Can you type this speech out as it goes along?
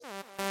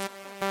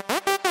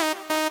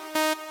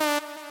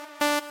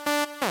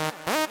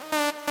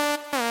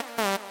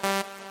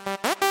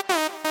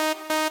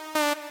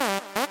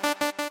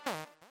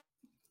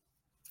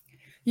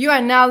You are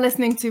now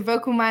listening to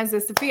Vocal Minds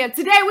with Sophia.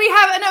 Today we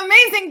have an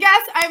amazing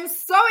guest. I'm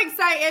so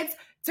excited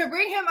to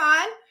bring him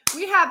on.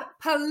 We have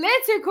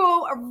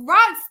political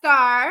rock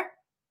star,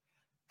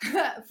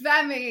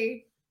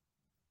 Femi.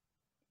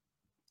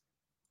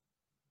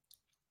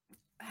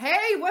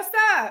 Hey, what's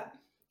up?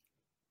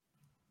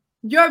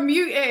 You're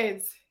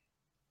muted.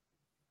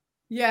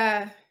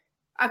 Yeah,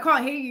 I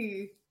can't hear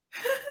you.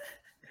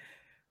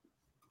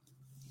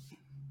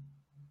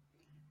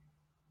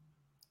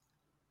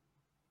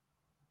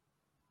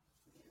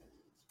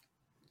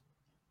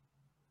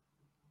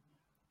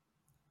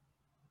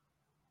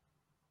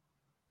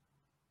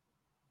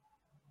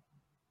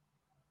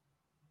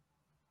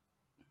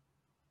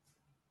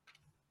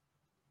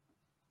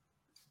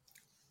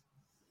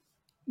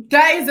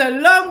 That is a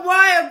long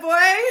wire,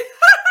 boy.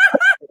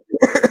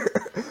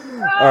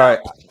 All right.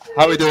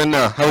 How are we doing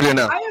now?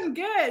 I am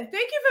good. Thank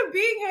you for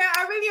being here.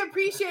 I really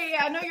appreciate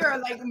it. I know you're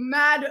like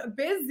mad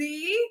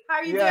busy. How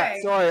are you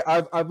doing? Sorry.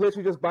 I've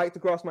literally just biked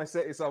across my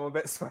city, so I'm a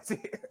bit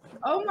sweaty.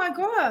 Oh my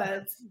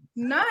God.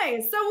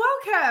 Nice. So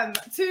welcome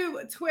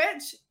to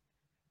Twitch.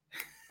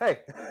 Hey.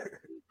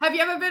 Have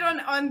you ever been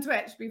on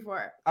Twitch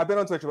before? I've been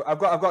on Twitch. I've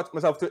got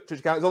myself a Twitch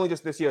account. It's only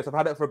just this year, so I've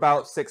had it for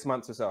about 6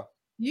 months or so.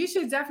 You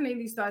should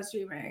definitely start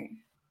streaming.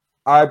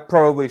 I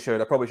probably should.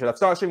 I've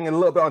started streaming a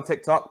little bit on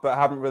TikTok, but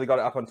I haven't really got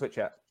it up on Twitch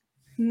yet.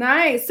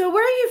 Nice. So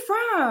where are you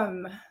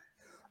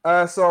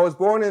from? So I was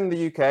born in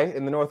the UK,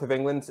 in the north of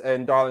England,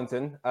 in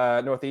Darlington,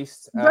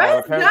 northeast.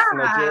 Where's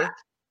that?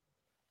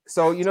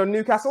 So you know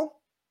Newcastle?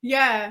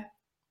 Yeah.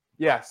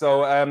 Yeah.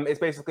 So it's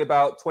basically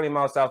about 20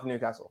 miles south of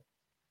Newcastle.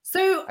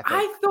 So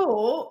I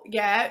thought,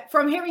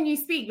 from hearing you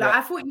speak, I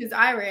thought you was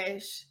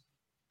Irish.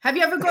 Have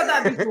you ever got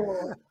that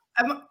before?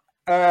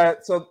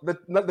 So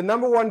the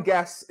number one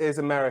guess is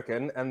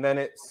American, and then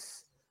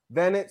it's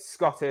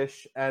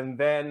Scottish, and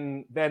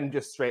then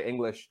just straight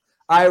English.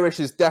 Irish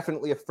is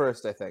definitely a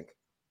first, I think.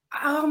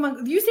 Oh my!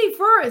 You say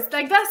first,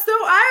 like that's so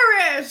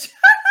Irish.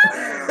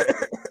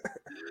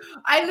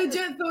 I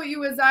legit thought you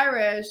was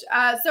Irish.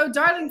 So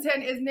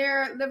Darlington is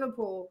near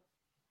Liverpool.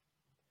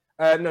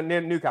 No,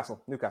 near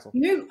Newcastle.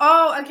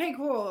 Oh, okay,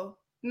 cool,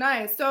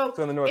 nice. So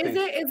in the northeast.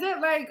 Is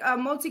it like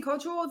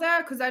multicultural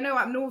there? Because I know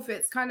up north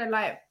it's kind of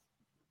like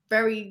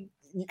very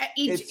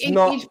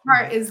each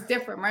part is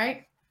different,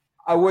 right?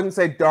 I wouldn't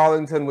say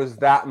Darlington was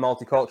that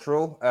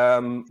multicultural.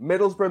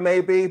 Middlesbrough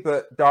maybe,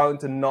 but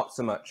Darlington not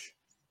so much.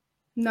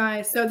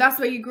 Nice. So that's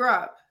where you grew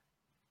up?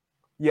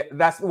 Yeah,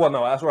 that's where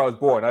I was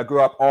born. I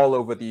grew up all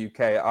over the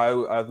UK.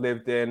 I've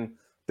lived in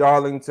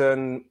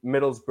Darlington,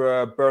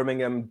 Middlesbrough,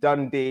 Birmingham,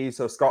 Dundee,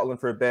 so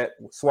Scotland for a bit,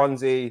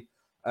 Swansea,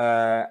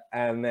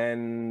 and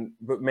then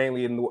but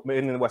mainly in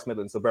the West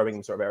Midlands, so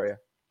Birmingham sort of area.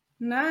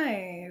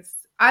 Nice.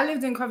 I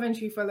lived in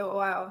Coventry for a little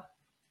while.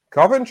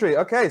 Coventry,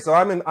 okay. So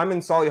I'm in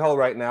Solihull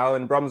right now,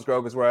 and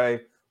Bromsgrove is where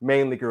I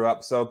mainly grew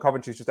up. So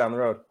Coventry's just down the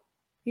road.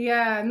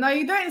 Yeah, no,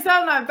 you don't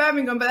sound like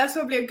Birmingham, but that's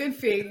probably a good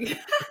thing.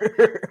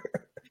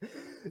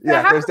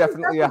 Yeah, there's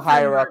definitely a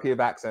hierarchy of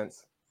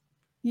accents.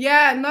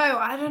 Yeah, no,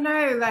 I don't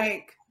know.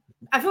 Like,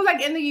 I feel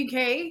like in the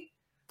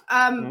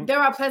UK, there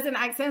are pleasant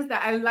accents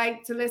that I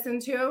like to listen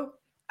to.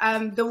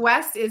 The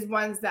West is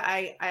ones that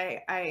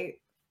I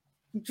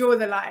draw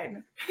the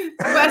line.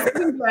 West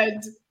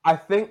England. I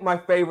think my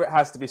favorite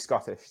has to be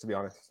Scottish, to be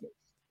honest.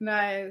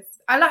 Nice.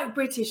 I like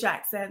British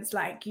accents,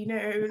 like, you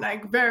know,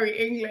 like very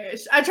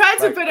English. I tried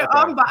to put it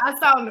on, but I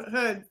sound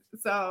hood.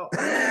 So,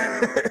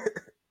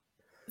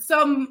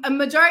 a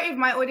majority of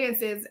my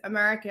audience is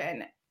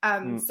American.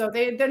 So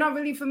they're not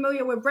really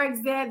familiar with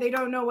Brexit. They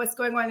don't know what's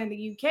going on in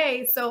the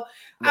UK. So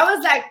I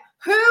was like,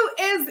 who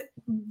is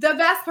the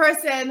best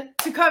person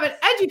to come and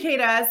educate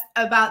us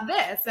about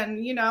this?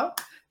 And, you know,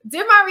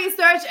 did my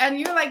research, and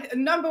you're like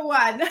number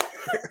one.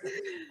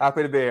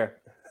 Happy to be here.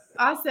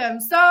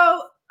 Awesome.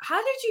 So how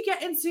did you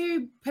get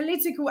into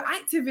political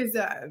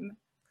activism?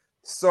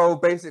 So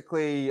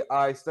basically,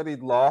 I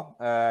studied law,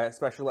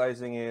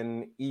 specializing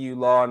in EU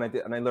law, and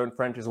I learned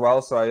French as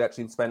well. So I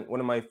actually spent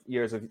one of my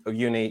years of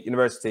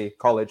university,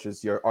 college,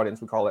 as your audience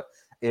would call it,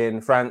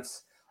 in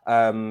France,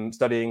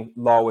 studying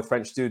law with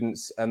French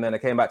students. And then I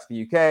came back to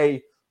the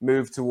UK,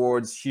 moved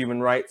towards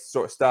human rights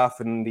sort of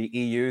stuff in the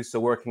EU. So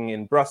working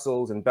in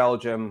Brussels and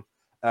Belgium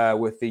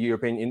with the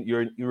European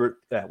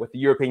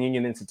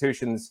Union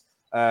institutions,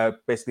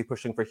 basically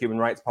pushing for human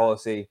rights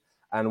policy.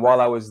 And while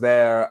I was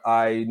there,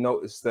 I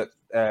noticed that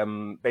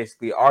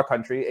basically our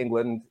country,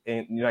 England,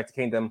 in the United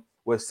Kingdom,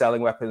 was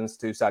selling weapons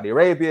to Saudi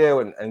Arabia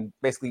and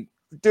basically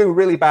doing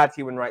really bad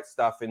human rights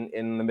stuff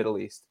in the Middle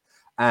East.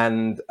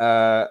 And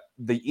the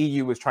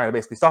EU was trying to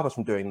basically stop us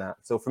from doing that.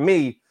 So for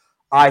me,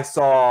 I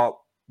saw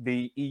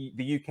the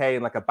UK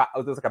in there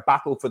was like a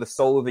battle for the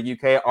soul of the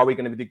UK. Are we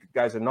going to be the good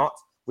guys or not?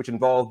 Which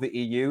involved the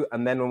EU.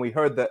 And then when we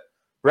heard that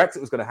Brexit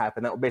was going to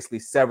happen, that would basically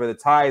sever the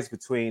ties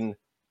between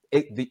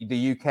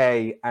the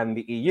UK and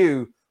the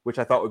EU, which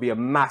I thought would be a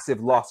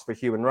massive loss for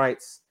human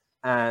rights.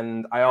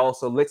 And I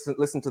also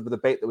listened to the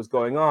debate that was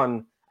going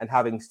on, and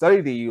having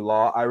studied EU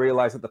law, I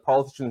realized that the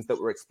politicians that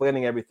were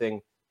explaining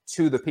everything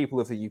to the people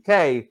of the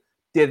UK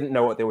didn't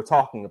know what they were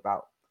talking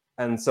about.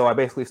 And so I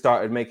basically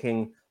started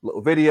making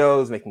little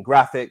videos, making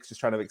graphics,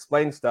 just trying to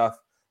explain stuff.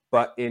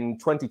 But in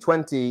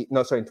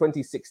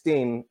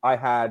 2016, I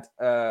had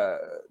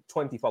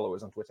 20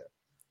 followers on Twitter.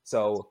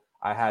 So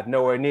I had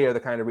nowhere near the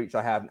kind of reach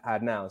I have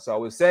had now. So I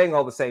was saying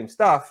all the same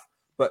stuff,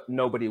 but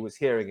nobody was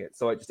hearing it.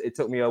 So it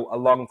took me a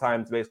long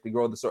time to basically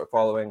grow the sort of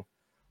following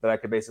that I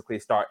could basically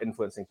start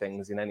influencing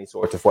things in any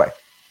sort of way.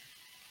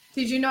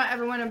 Did you not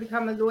ever want to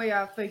become a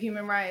lawyer for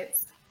human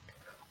rights?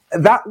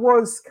 That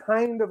was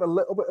kind of a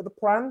little bit of the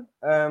plan,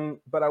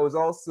 but I was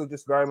also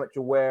just very much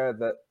aware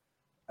that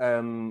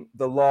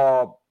the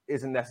law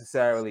isn't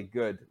necessarily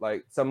good.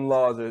 Like, some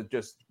laws are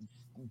just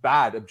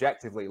bad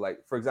objectively. Like,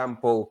 for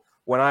example,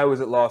 when I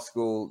was at law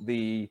school,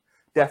 the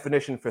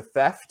definition for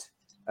theft,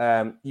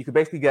 you could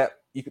basically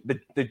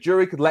the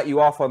jury could let you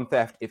off on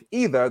theft if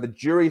either the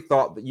jury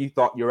thought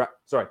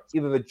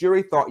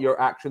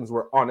your actions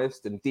were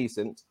honest and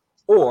decent,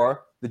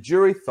 or the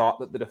jury thought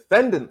that the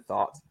defendant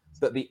thought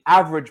that the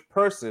average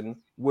person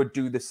would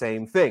do the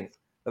same thing.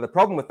 Now, the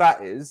problem with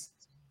that is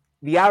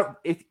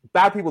if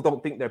bad people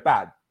don't think they're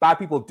bad. Bad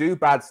people do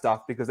bad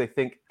stuff because they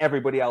think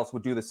everybody else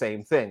would do the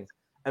same thing.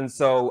 And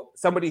so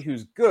somebody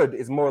who's good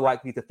is more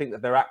likely to think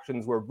that their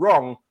actions were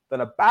wrong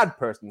than a bad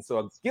person. So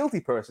a guilty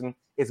person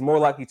is more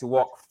likely to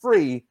walk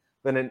free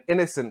than an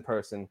innocent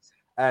person.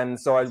 And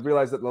so I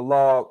realized that the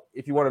law,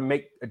 if you want to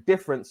make a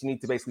difference, you need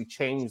to basically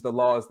change the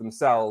laws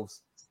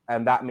themselves.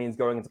 And that means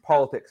going into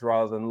politics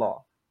rather than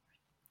law.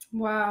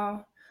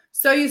 Wow.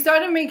 So you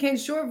started making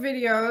short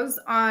videos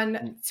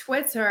on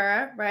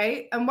Twitter,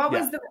 right? And what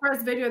was the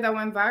first video that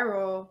went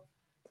viral?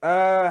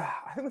 I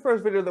think the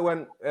first video that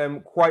went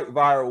quite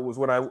viral was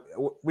when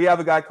we have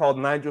a guy called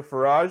Nigel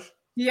Farage.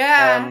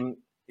 Yeah.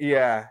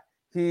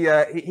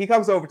 He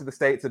comes over to the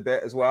States a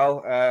bit as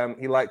well.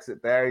 He likes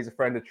it there. He's a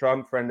friend of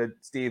Trump, friend of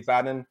Steve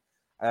Bannon.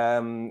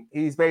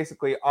 He's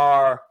basically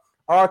our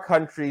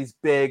country's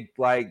big,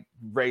 like,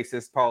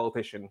 racist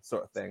politician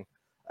sort of thing.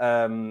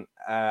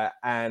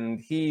 And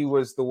he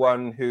was the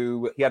one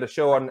he had a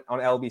show on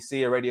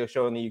LBC, a radio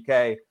show in the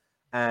UK,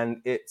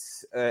 and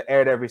it's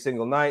aired every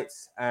single night.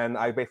 And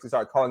I basically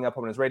started calling up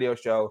on his radio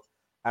show,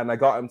 and I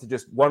got him to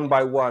just one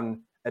by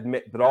one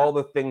admit that all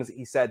the things that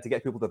he said to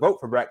get people to vote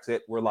for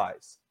Brexit were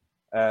lies.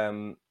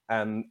 And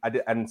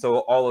so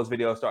all those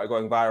videos started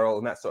going viral,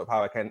 and that's sort of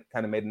how I kind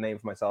of made a name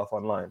for myself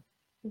online.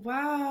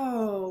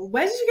 Wow.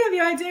 Where did you get the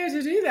idea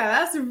to do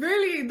that?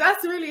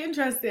 That's really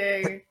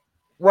interesting.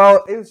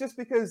 Well, it was just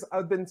because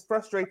I've been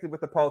frustrated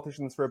with the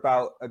politicians for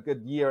about a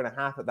good year and a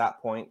half at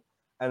that point.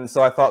 And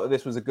so I thought that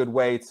this was a good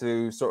way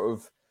to sort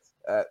of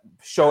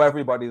show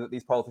everybody that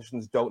these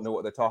politicians don't know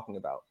what they're talking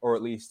about, or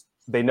at least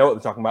they know what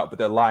they're talking about, but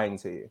they're lying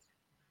to you.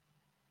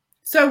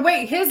 So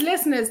wait, his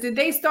listeners, did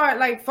they start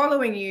like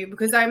following you?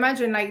 Because I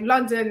imagine like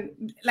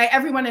London, like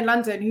everyone in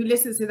London who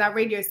listens to that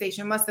radio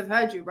station must have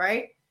heard you,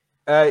 right?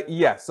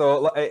 Yeah.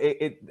 So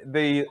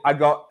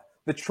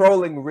the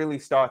trolling really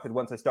started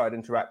once I started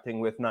interacting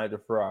with Nigel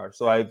Farage.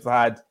 So I've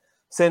had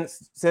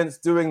since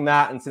doing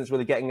that and since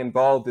really getting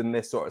involved in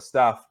this sort of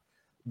stuff,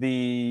 in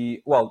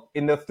the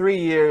 3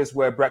 years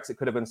where Brexit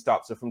could have been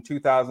stopped, so from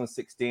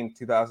 2016 to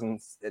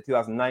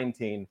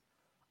 2019,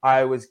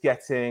 I was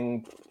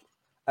getting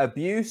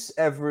abuse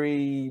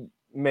every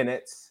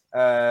minute,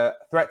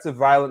 threats of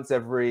violence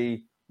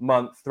every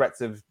month,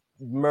 threats of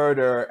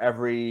murder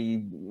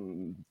every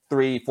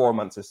 3-4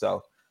 months or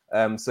so.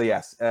 So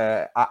yes,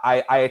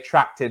 I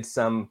attracted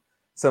some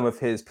of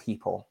his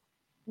people.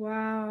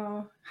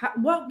 Wow.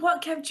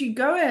 What kept you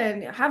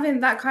going, having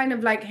that kind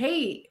of like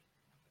hate?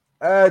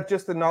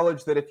 Just the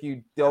knowledge that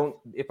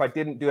if I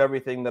didn't do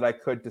everything that I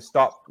could to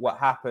stop what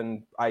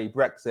happened, i.e.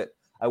 Brexit,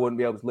 I wouldn't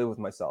be able to live with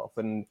myself.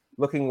 And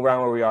looking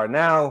around where we are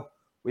now,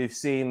 we've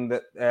seen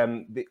that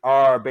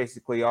our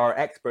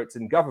experts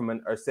in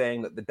government are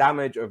saying that the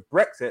damage of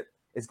Brexit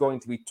is going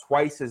to be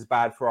twice as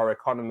bad for our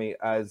economy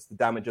as the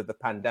damage of the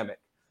pandemic.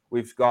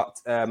 We've got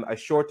a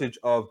shortage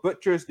of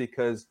butchers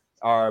because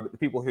the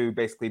people who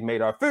basically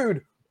made our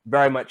food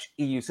very much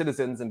EU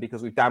citizens, and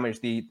because we've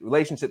damaged the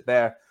relationship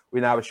there, we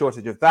now have a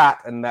shortage of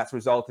that, and that's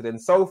resulted in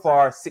so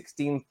far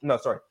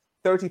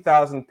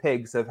 30,000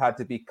 pigs have had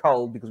to be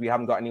culled because we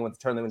haven't got anyone to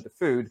turn them into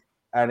food,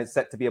 and it's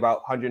set to be about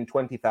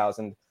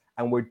 120,000.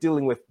 And we're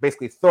dealing with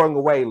basically throwing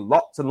away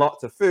lots and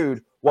lots of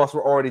food whilst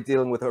we're already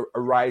dealing with a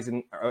rise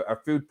in a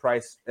food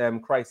price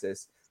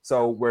crisis.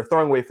 So we're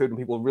throwing away food when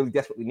people really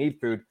desperately need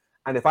food.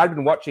 And if I'd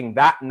been watching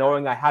that,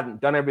 knowing I hadn't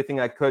done everything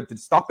I could to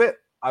stop it,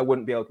 I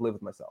wouldn't be able to live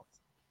with myself.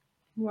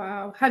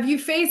 Wow. Have you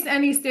faced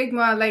any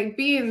stigma, like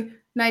being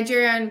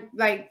Nigerian,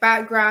 like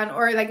background,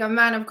 or like a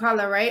man of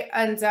color, right?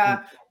 And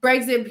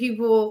Brexit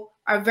people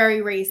are very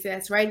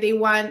racist, right? They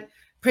want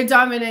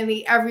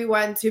predominantly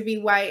everyone to be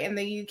white in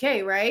the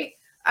UK, right?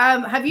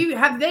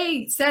 Have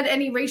they said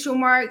any racial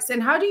marks,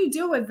 and how do you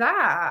deal with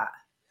that?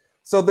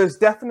 So there's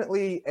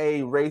definitely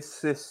a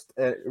racist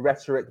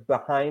rhetoric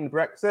behind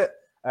Brexit.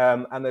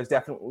 And there's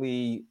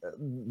definitely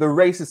the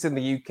racists in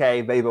the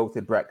UK, they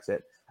voted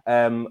Brexit.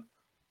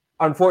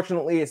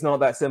 Unfortunately, it's not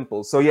that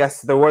simple. So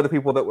yes, there were the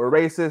people that were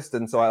racist,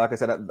 and so like I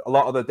said, a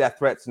lot of the death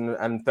threats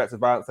and threats of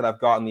violence that I've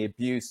gotten, the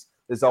abuse,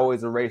 there's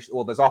always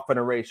there's often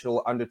a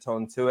racial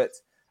undertone to it,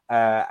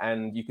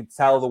 and you could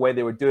tell the way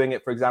they were doing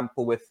it. For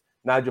example, with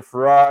Nigel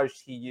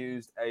Farage, he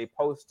used a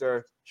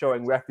poster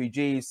showing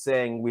refugees,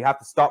 saying we have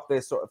to stop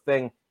this sort of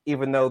thing,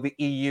 even though the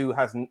EU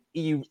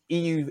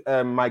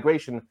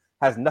migration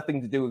has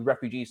nothing to do with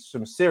refugees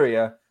from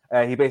Syria.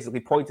 He basically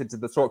pointed to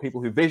the sort of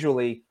people who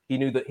visually he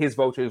knew that his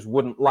voters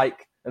wouldn't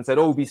like and said,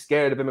 oh, be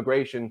scared of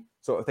immigration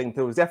sort of thing.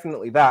 There was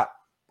definitely that.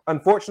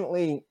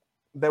 Unfortunately,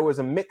 there was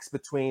a mix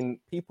between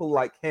people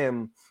like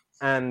him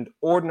and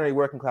ordinary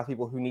working class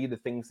people who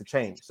needed things to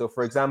change. So,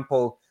 for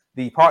example,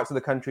 the parts of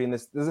the country, and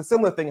there's a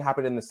similar thing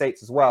happened in the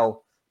States as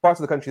well, parts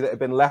of the country that have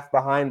been left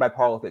behind by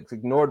politics,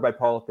 ignored by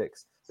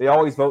politics. They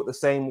always vote the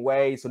same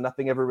way, so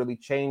nothing ever really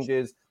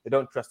changes. They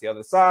don't trust the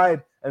other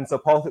side, and so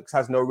politics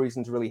has no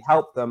reason to really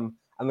help them.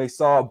 And they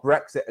saw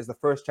Brexit as the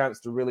first chance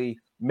to really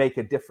make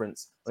a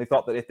difference. And they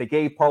thought that if they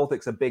gave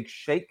politics a big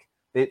shake,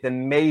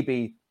 then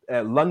maybe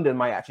London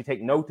might actually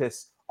take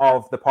notice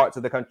of the parts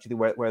of the country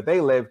where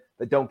they live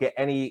that don't get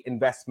any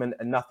investment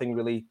and nothing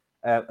really,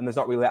 and there's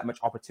not really that much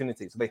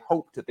opportunity. So they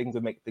hoped that things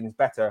would make things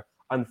better.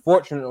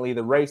 Unfortunately,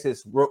 the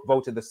racists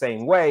voted the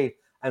same way,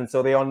 and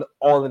so they all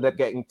ended up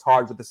getting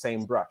tarred with the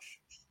same brush.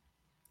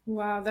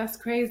 Wow, that's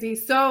crazy.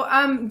 So,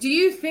 do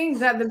you think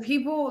that the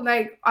people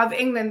like of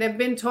England, they've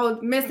been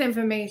told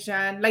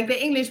misinformation? Like the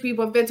English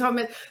people have been told,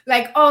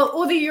 like, oh,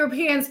 all the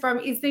Europeans from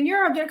Eastern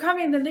Europe, they're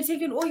coming and they're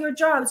taking all your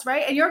jobs,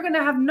 right? And you're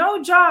gonna have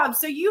no jobs,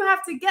 so you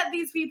have to get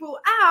these people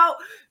out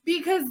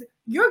because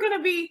you're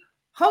gonna be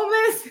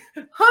homeless,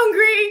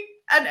 hungry,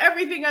 and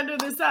everything under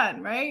the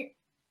sun, right?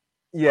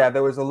 Yeah,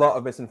 there was a lot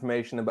of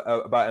misinformation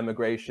about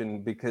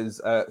immigration because,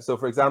 so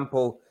for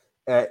example,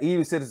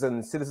 EU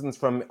citizens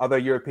from other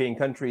European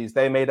countries,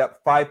 they made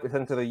up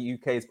 5% of the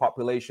UK's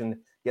population,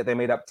 yet they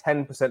made up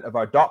 10% of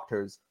our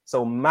doctors.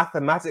 So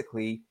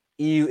mathematically,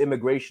 EU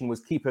immigration was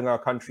keeping our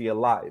country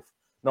alive.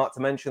 Not to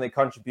mention they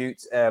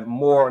contribute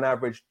more on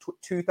average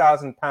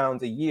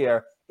 £2,000 a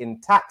year in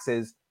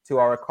taxes to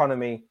our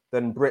economy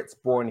than Brits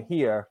born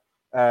here.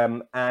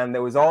 And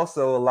there was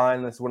also a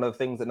line, that's one of the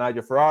things that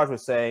Nigel Farage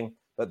was saying,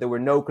 that there were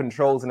no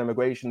controls in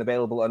immigration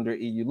available under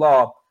EU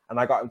law. And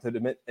I got him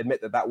to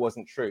admit that that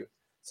wasn't true.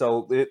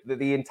 So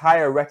the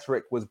entire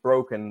rhetoric was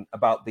broken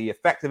about the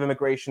effect of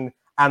immigration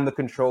and the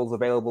controls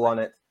available on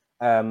it.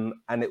 And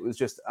it was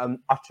just an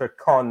utter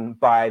con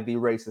by the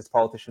racist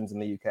politicians in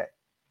the UK.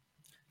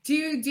 Do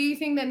you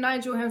think that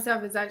Nigel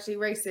himself is actually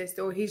racist,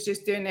 or he's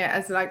just doing it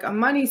as like a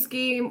money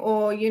scheme,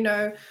 or, you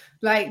know,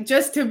 like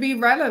just to be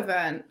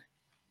relevant?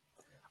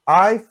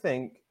 I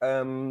think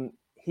so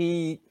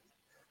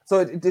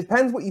it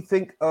depends what you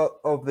think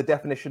of the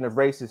definition of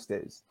racist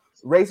is.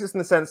 Racist in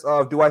the sense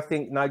of, do I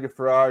think Nigel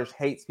Farage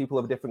hates people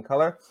of a different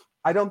color?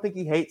 I don't think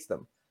he hates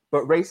them.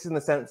 But racist in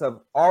the sense of,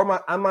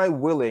 am I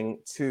willing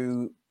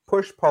to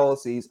push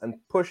policies and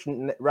push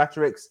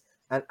rhetorics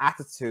and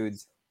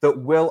attitudes that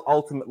will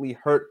ultimately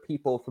hurt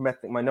people from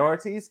ethnic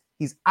minorities?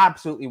 He's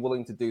absolutely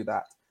willing to do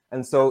that.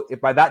 And so if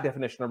by that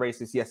definition of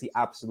racist, yes, he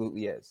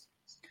absolutely is.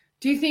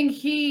 Do you think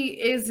he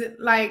is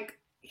like,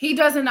 he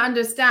doesn't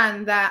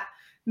understand that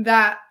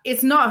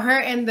it's not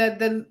hurting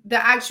the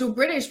actual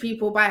British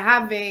people by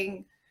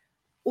having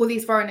all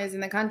these foreigners in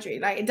the country?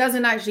 Like, it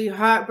doesn't actually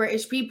hurt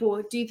British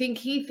people. Do you think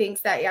he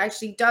thinks that it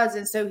actually does?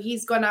 And so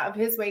he's gone out of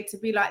his way to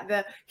be like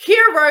the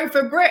hero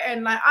for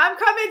Britain. Like, I'm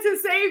coming to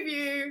save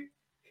you.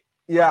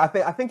 Yeah,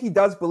 I think he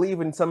does believe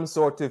in some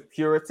sort of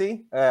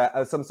purity,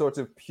 some sort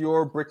of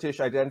pure British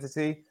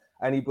identity.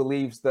 And he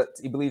believes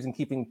in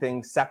keeping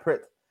things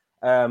separate.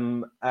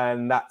 And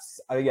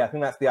that's, I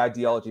think that's the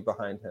ideology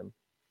behind him.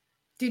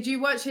 Did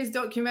you watch his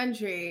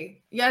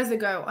documentary years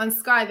ago on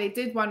Sky? They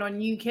did one on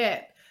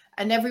UKIP,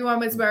 and everyone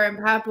was wearing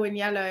purple and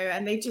yellow,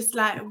 and they just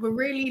like were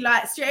really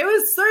like, it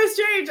was so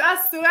strange, I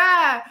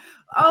swear.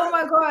 Oh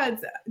my God.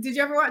 Did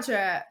you ever watch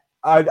it?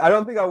 I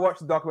don't think I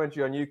watched the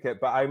documentary on UKIP,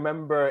 but I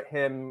remember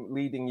him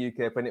leading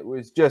UKIP, and it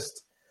was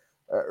just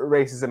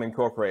racism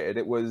incorporated.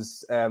 It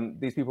was,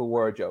 these people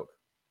were a joke.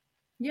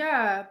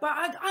 Yeah, but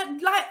I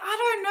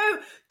don't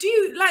know. Do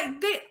you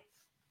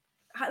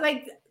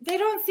they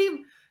don't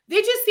seem,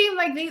 they just seem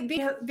like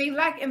they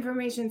lack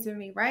information to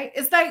me, right?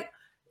 It's like,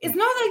 it's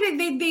not like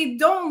they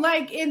don't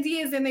like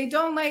Indians and they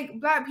don't like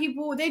Black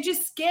people. They're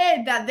just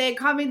scared that they're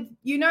coming,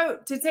 you know,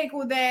 to take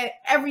all their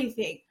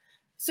everything.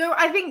 So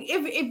I think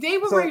if they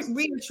were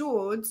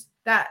reassured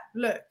that,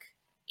 look,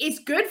 it's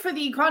good for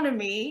the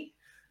economy,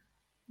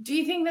 do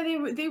you think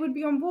that they would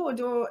be on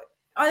board, or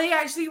are they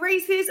actually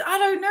racist? I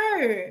don't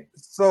know.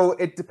 So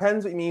it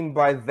depends what you mean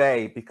by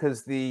they,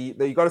 because you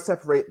got to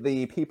separate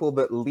the people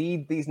that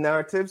lead these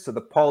narratives, so the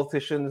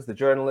politicians, the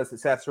journalists,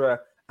 etc.,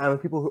 and the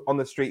people on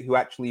the street who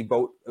actually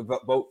vote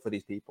for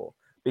these people,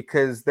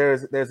 because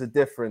there's a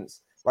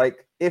difference.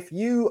 Like if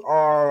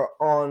you're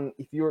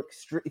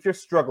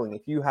struggling,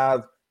 if you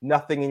have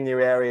nothing in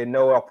your area,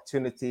 no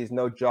opportunities,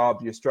 no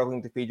jobs, you're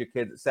struggling to feed your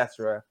kids,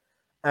 etc.,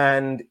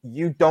 and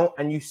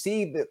you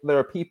see that there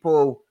are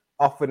people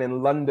often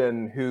in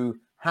London who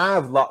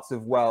have lots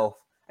of wealth,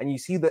 and you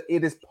see that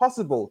it is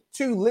possible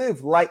to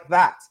live like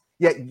that,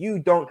 yet you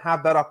don't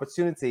have that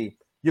opportunity,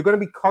 you're going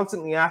to be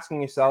constantly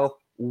asking yourself,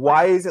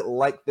 why is it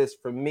like this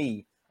for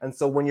me? And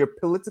so when your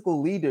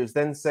political leaders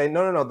then say,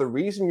 no, the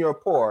reason you're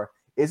poor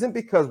isn't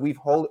because we've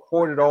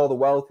hoarded all the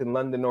wealth in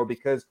London, or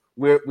because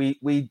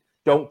we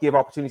don't give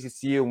opportunities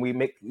to you and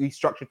we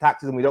structure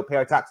taxes and we don't pay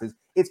our taxes.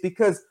 It's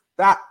because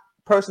that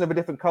person of a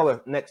different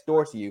color next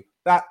door to you,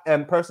 that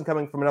person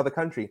coming from another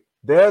country,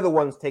 they're the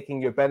ones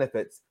taking your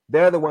benefits.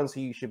 They're the ones who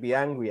you should be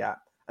angry at.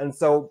 And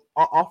so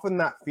often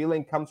that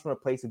feeling comes from a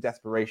place of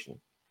desperation.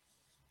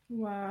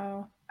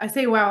 Wow. I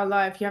say wow a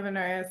lot if you haven't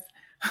noticed.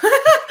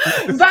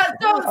 But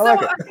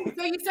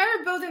so you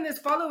started building this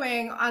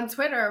following on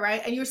Twitter,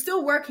 right? And you're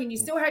still working. You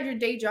still had your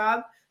day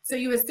job. So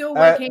you were still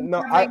working.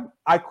 No,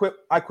 I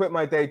quit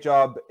my day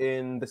job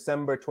in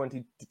December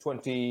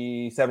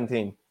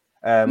 2017.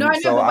 No, I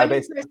know, but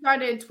when you first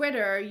started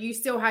Twitter, you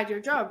still had your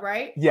job,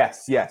 right?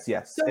 Yes. So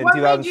in what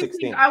 2016. Made you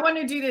think, I want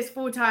to do this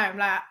full time?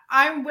 Like,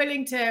 I'm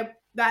willing to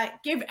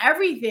give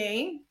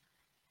everything.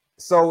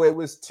 So it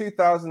was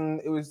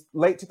 2000. It was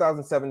late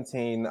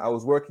 2017. I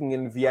was working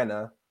in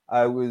Vienna.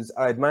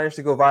 I'd managed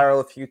to go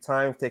viral a few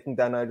times, taking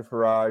down Nigel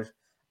Farage,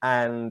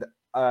 and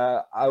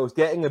I was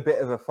getting a bit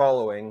of a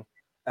following.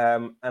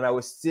 And I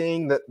was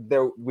seeing that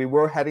we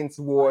were heading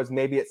towards,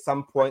 maybe at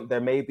some point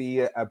there may be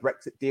a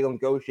Brexit deal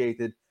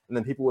negotiated, and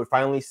then people would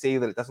finally see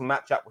that it doesn't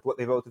match up with what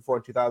they voted for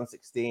in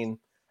 2016.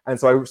 And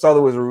so I saw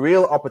there was a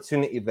real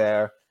opportunity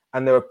there.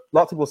 And there were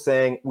lots of people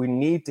saying, we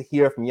need to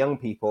hear from young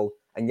people,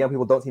 and young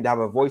people don't seem to have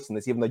a voice in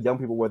this, even though young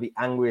people were the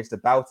angriest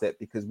about it,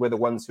 because we're the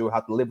ones who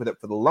had to live with it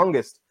for the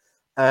longest.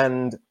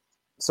 And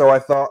so I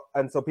thought,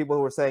 and so people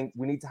were saying,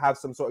 we need to have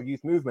some sort of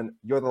youth movement.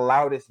 You're the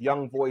loudest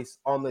young voice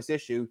on this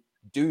issue.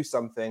 Do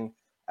something.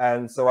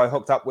 And so I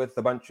hooked up with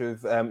a bunch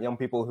of young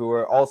people who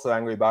were also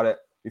angry about it.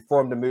 We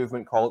formed a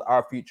movement called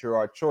Our Future,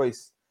 Our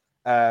Choice.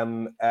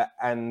 And I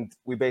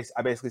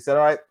basically said,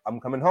 all right,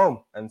 I'm coming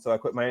home. And so I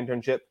quit my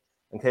internship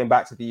and came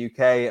back to the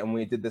UK, and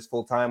we did this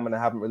full time, and I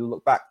haven't really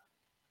looked back.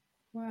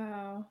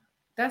 Wow.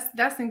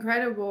 That's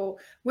incredible.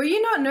 Were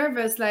you not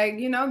nervous? Like,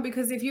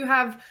 because if you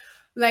have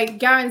like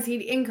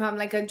guaranteed income,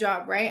 like a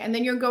job, right? And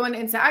then you're going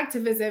into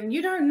activism,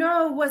 you don't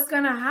know what's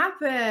going to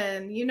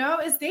happen.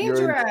 It's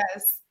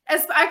dangerous.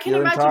 I can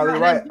imagine entirely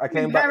right. I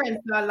came back.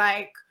 Parents are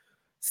like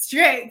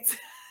strict.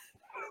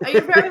 Are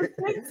your parents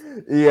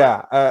strict?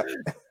 Yeah.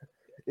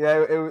 They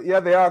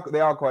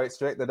are quite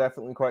strict. They're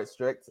definitely quite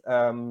strict.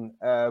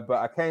 But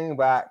I came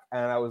back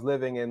and I was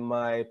living in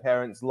my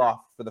parents'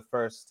 loft for the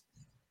first.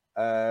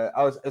 It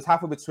was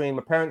halfway between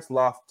my parents'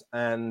 loft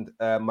and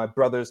my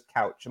brother's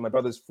couch. And my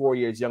brother's 4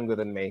 years younger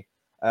than me.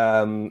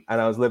 And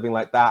I was living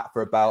like that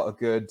for about a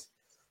good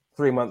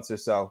 3 months or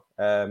so,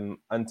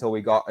 until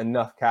we got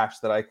enough cash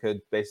that I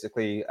could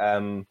basically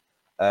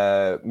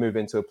move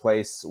into a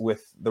place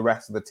with the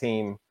rest of the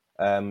team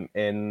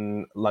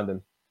in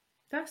London.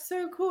 That's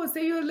so cool. So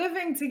you were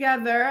living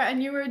together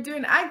and you were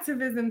doing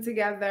activism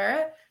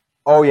together.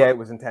 Oh yeah, it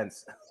was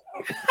intense.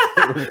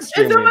 It's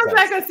almost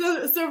like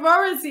a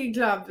sorority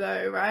club,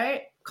 though,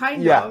 right?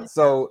 Kind of. Yeah.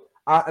 So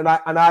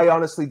I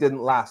honestly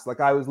didn't last.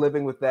 Like, I was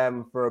living with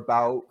them for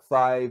about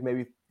 4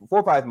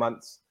 or 5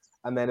 months,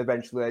 and then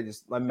eventually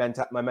my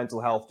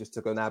mental health just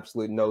took an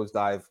absolute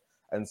nosedive.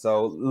 And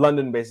so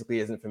London basically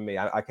isn't for me.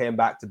 I came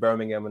back to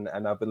Birmingham,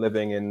 and I've been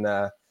living in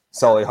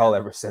Solihull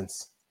ever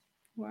since.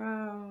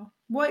 Wow.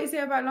 What is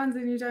it about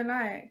London you don't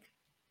like?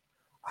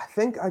 I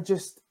think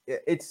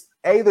it's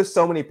there's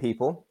so many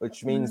people,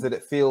 which means that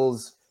it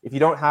feels, if you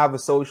don't have a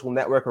social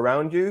network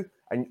around you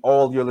and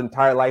all your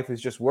entire life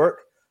is just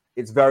work,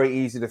 it's very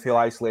easy to feel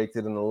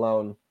isolated and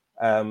alone.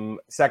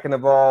 Second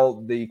of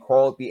all, the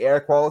air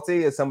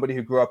quality, as somebody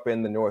who grew up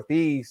in the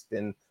Northeast,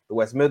 in the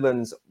West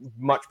Midlands,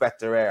 much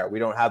better air. We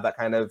don't have that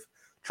kind of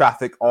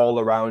traffic all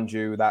around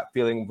you, that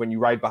feeling when you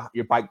ride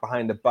your bike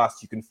behind a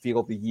bus, you can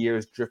feel the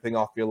years dripping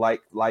off your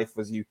life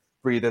as you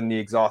breathe in the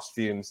exhaust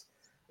fumes.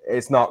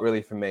 It's not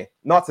really for me.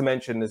 Not to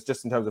mention, it's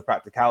just in terms of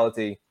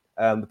practicality,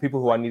 the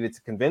people who I needed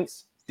to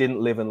convince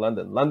didn't live in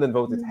London. London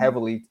voted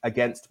heavily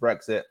against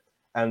Brexit.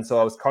 And so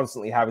I was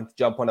constantly having to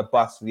jump on a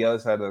bus to the other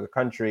side of the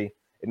country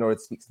in order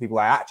to speak to people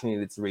I actually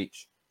needed to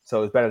reach. So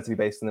it was better to be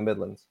based in the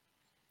Midlands.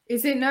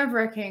 Is it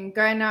nerve-wracking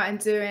going out and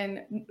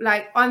doing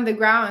like on the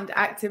ground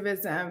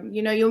activism?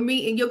 You're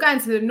going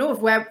to the north,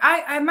 where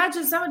I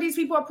imagine some of these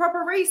people are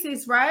proper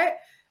racist, right?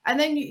 And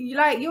then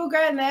you're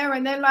going there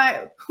and they're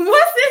like,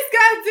 what's this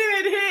guy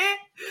doing here?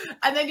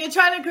 And then you're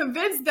trying to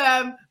convince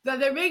them that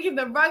they're making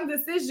the wrong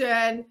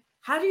decision.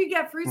 How do you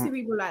get through to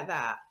people like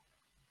that?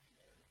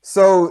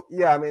 So,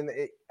 yeah, I mean,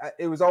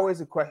 it was always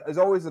a question. It's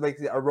always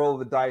a roll of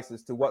the dice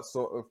as to what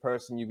sort of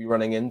person you'd be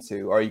running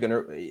into. Are you going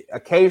to,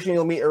 occasionally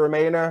you'll meet a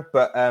Remainer,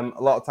 but a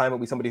lot of time it'll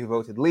be somebody who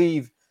voted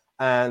Leave,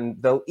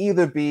 and they'll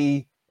either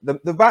be the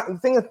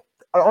thing.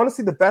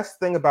 Honestly, the best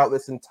thing about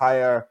the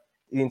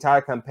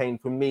entire campaign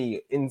for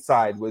me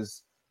inside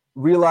was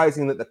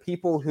realizing that the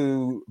people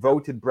who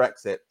voted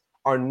Brexit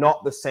are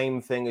not the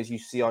same thing as you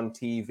see on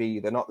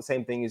TV. They're not the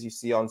same thing as you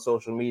see on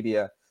social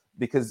media.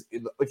 Because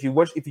if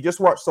you just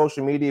watch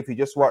social media, if you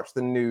just watch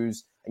the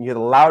news and you hear the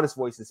loudest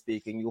voices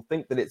speaking, you'll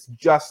think that it's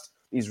just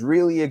these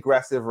really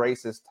aggressive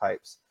racist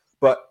types.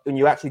 But when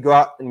you actually go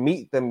out and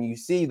meet them, you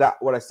see that,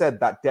 what I said,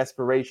 that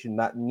desperation,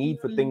 that need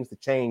for things to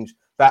change,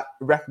 that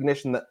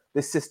recognition that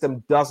this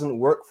system doesn't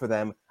work for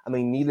them and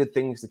they needed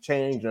things to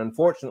change. And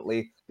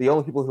unfortunately, the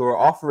only people who are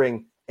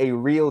offering a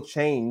real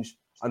change,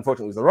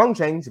 unfortunately, it was the wrong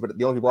change, but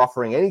the only people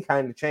offering any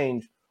kind of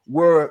change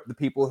were the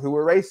people who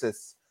were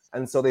racists.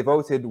 And so they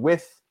voted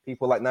with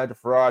people like Nigel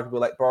Farage, people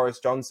like Boris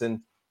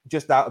Johnson,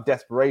 just out of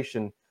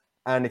desperation.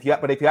 And if you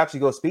actually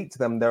go speak to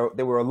them,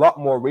 they were a lot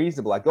more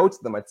reasonable. I go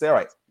to them, I'd say, all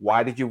right,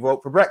 why did you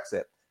vote for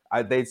Brexit?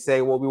 They'd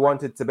say, well, we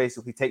wanted to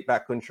basically take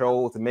back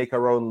control, to make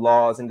our own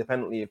laws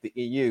independently of the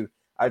EU.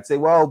 I'd say,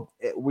 well,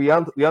 we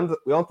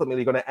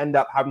ultimately going to end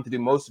up having to do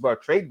most of our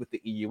trade with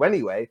the EU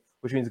anyway,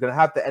 which means we're going to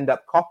have to end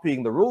up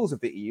copying the rules of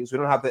the EU. So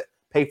we don't have to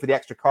pay for the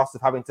extra cost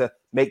of having to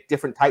make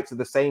different types of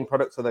the same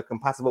products so they're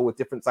compatible with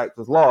different types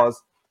of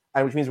laws.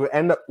 And which means we're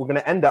going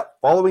to end up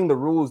following the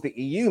rules the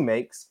EU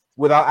makes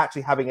without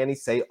actually having any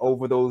say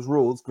over those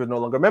rules because we're no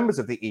longer members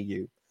of the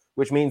EU,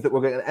 which means that we're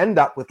going to end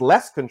up with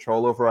less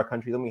control over our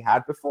country than we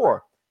had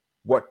before.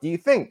 What do you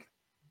think?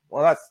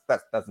 Well,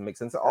 that doesn't make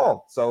sense at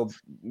all. So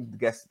I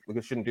guess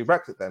we shouldn't do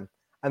Brexit then.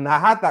 And I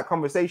had that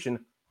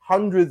conversation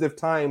hundreds of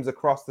times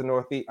across the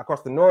north,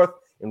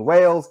 in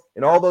Wales,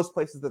 in all those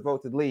places that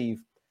voted leave.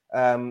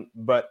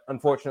 But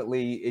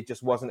unfortunately, it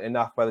just wasn't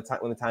enough by the time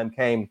when the time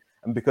came.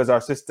 And because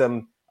our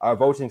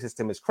voting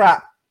system is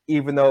crap,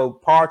 even though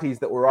parties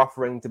that were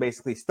offering to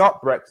basically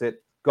stop Brexit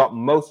got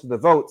most of the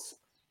votes,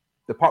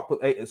 the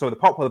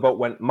popular vote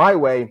went my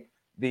way.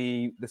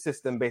 The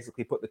system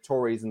basically put the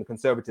Tories and the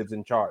Conservatives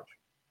in charge.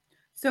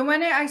 So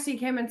when it actually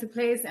came into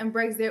place and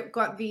Brexit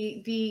got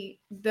the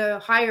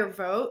higher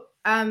vote,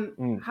 how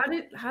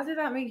did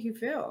that make you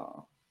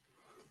feel?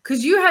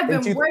 Because you had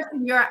been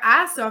working your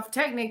ass off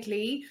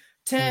technically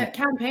to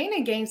campaign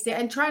against it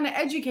and trying to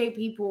educate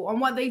people on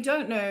what they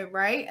don't know,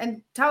 right?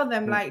 And tell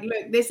them like,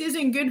 look, this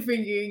isn't good for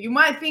you. You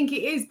might think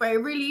it is, but it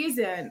really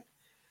isn't.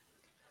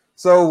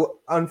 So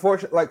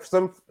unfortunately, like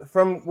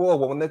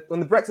when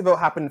the Brexit vote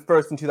happened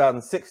first in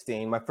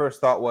 2016, my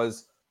first thought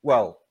was,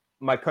 well,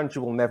 my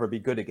country will never be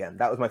good again.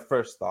 That was my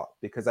first thought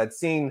because I'd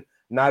seen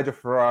Nigel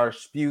Farage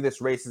spew this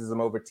racism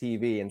over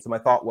TV. And so my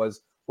thought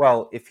was,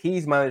 well, if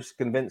he's managed to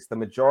convince the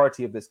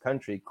majority of this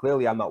country,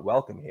 clearly I'm not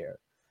welcome here.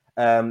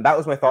 That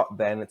was my thought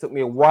then. It took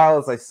me a while,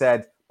 as I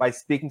said, by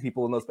speaking to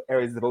people in those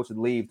areas that voted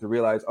leave to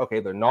realize,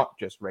 okay, they're not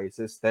just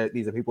racist.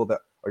 These are people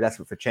that are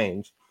desperate for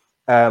change.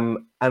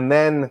 And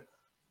then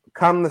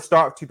come the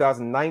start of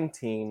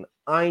 2019,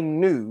 I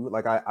knew,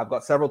 like I've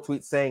got several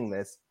tweets saying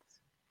this,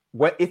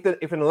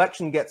 if an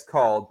election gets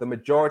called, the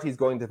majority is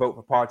going to vote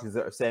for parties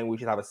that are saying we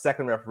should have a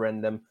second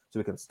referendum so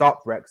we can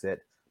stop Brexit.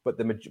 But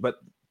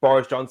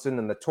Boris Johnson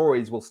and the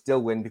Tories will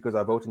still win because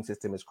our voting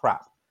system is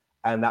crap.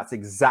 And that's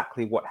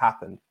exactly what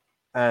happened.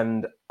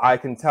 And I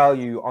can tell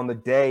you on the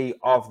day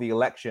of the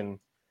election,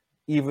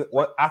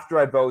 after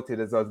I voted,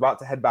 as I was about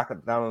to head back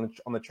down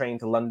on the train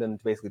to London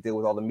to basically deal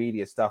with all the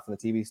media stuff and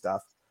the TV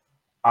stuff,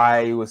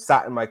 I was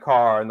sat in my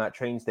car in that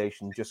train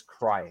station just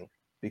crying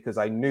because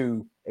I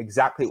knew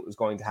exactly what was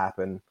going to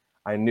happen.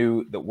 I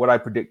knew that what I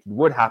predicted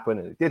would happen,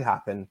 and it did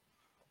happen.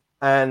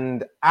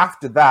 And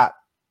after that,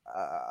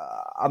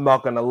 I'm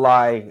not going to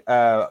lie,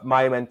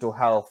 my mental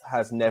health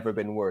has never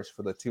been worse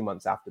for the 2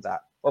 months after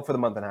that, or for the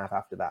month and a half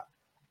after that.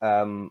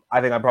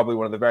 I think I'm probably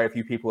one of the very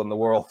few people in the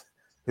world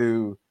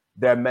who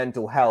their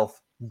mental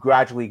health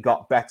gradually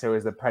got better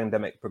as the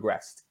pandemic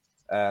progressed,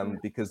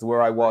 because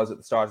where I was at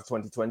the start of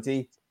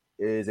 2020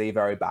 is a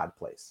very bad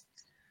place.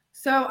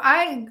 So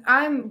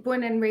I'm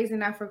born and raised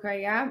in Africa,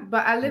 yeah,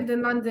 but I lived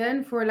in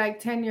London for like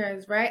 10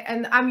 years, right?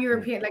 And I'm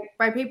European, like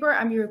by paper,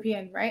 I'm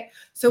European, right?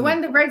 So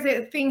when the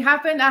Brexit thing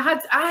happened, I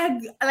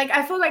had like,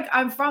 I feel like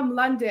I'm from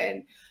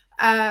London.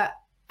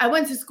 I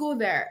went to school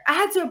there. I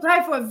had to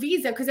apply for a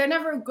visa because I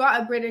never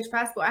got a British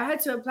passport. I had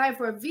to apply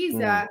for a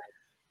visa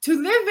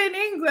to live in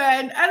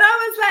England, and I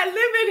was like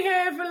living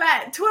here for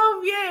like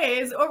 12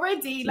 years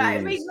already. Like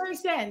it made no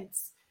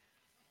sense.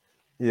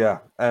 Yeah,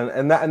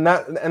 and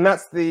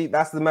that's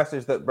the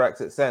message that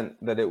Brexit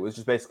sent, that it was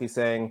just basically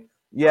saying,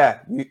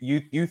 yeah,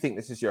 you think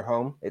this is your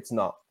home, it's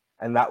not.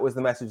 And that was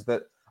the message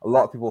that a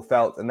lot of people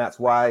felt, and it's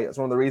one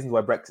of the reasons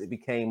why Brexit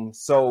became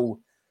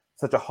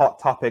such a hot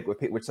topic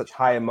with such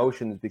high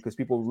emotions, because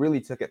people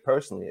really took it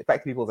personally. It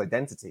affected people's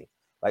identity,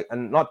 like,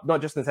 and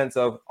not just in the sense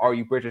of are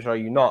you British, are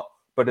you not,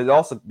 but it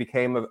also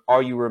became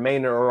are you a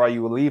Remainer or are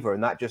you a Leaver,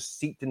 and that just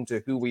seeped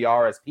into who we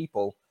are as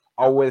people.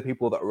 Are we the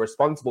people that are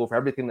responsible for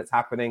everything that's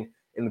happening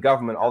in the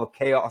government, all the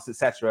chaos,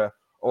 etc.?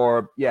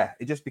 Or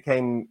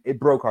it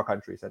broke our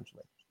country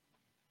essentially.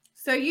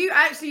 So you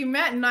actually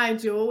met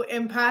Nigel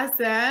in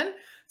person.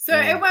 So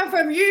it went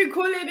from you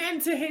calling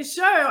into his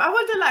show. I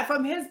wonder, like,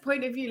 from his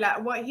point of view,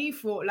 like what he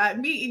thought, like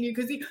meeting you,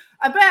 because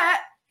I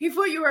bet he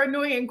thought you were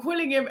annoying,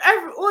 calling him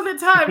all the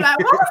time. Like,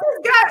 what was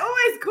this guy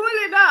always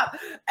calling up?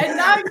 And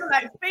now you're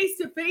like face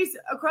to face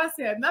across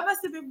him. That must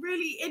have been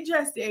really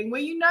interesting. Were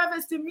you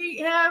nervous to meet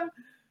him?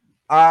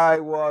 I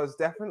was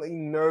definitely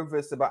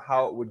nervous about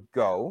how it would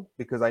go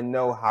because I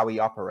know how he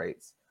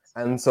operates.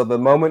 And so the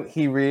moment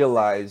he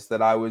realized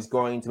that I was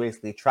going to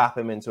basically trap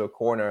him into a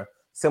corner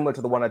similar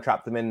to the one I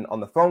trapped him in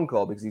on the phone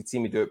call because he'd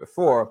seen me do it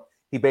before,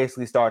 he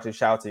basically started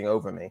shouting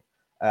over me.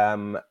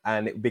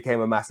 And it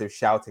became a massive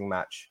shouting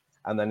match.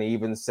 And then he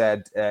even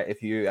said,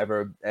 if you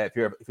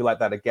like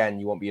that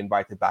again, you won't be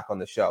invited back on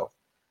the show.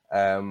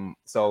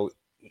 So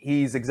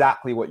he's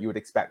exactly what you would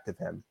expect of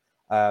him.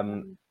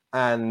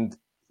 And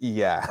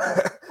yeah,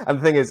 and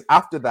the thing is,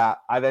 after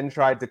that, I then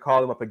tried to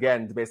call him up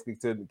again to basically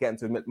to get him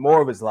to admit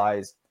more of his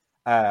lies,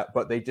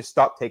 but they just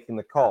stopped taking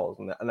the calls.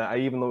 And I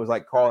even was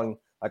like calling,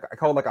 like I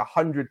called like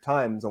 100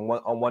 times on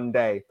one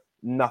day,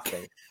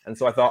 nothing. And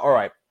so I thought, all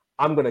right,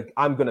 I'm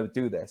gonna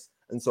do this.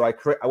 And so I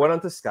went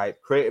onto Skype,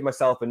 created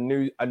myself a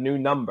new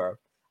number,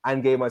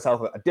 and gave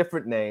myself a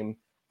different name,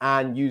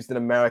 and used an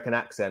American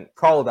accent.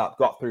 Called up,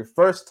 got through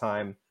first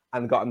time,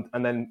 and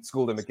then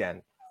schooled him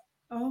again.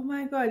 Oh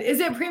my God! Is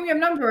it premium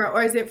number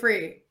or is it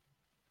free?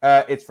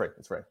 It's free.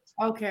 It's free.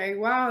 Okay.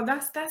 Wow,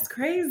 that's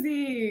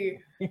crazy.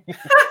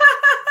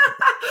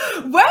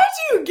 Where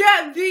do you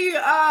get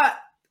the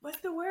what's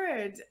the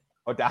word?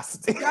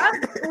 Audacity.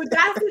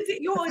 Audacity.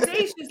 You're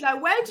audacious.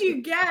 Like, where do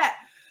you get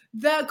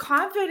the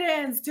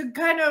confidence to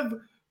kind of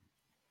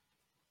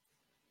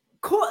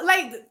talk?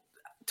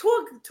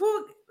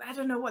 I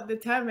don't know what the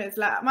term is.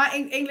 Like, my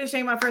English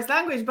ain't my first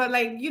language, but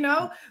like, you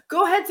know,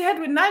 go head to head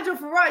with Nigel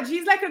Farage.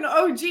 He's like an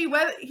OG.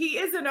 Well, he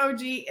is an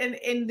OG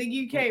in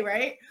the UK,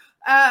 right?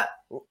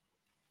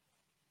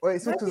 Well,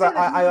 it's because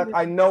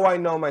I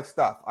know my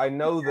stuff. I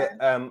know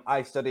that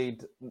I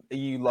studied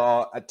EU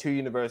law at 2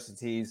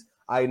 universities.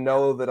 I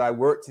know that I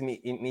worked in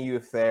EU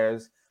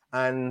affairs,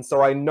 and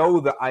so I know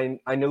that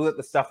I know that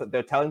the stuff that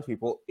they're telling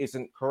people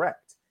isn't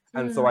correct.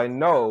 And so I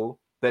know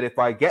that if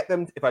I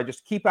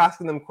just keep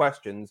asking them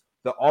questions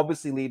that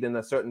obviously lead in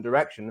a certain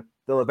direction,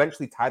 they'll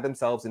eventually tie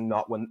themselves in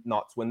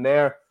knots when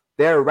their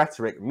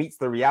rhetoric meets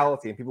the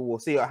reality, and people will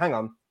see, oh, hang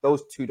on,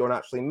 those two don't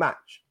actually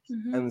match.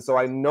 And so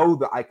I know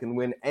that I can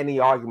win any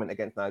argument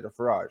against Nigel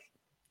Farage.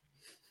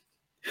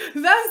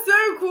 That's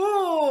so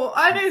cool.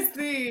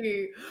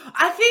 Honestly,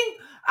 I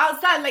think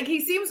outside, like, he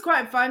seems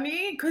quite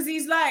funny because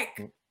he's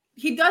like,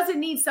 he doesn't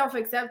need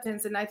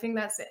self-acceptance, and I think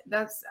that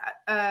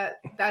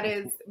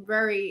is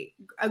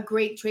a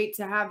great trait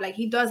to have. Like,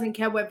 he doesn't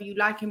care whether you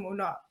like him or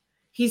not.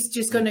 He's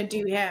just gonna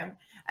do him.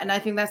 And I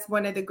think that's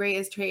one of the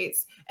greatest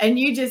traits. And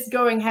you just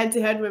going head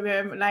to head with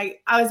him.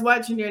 Like, I was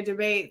watching your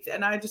debates,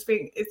 and I just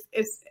think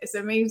it's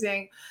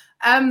amazing.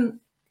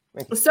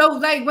 So,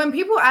 like, when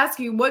people ask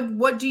you,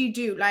 what do you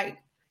do? Like,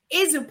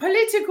 is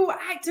political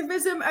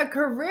activism a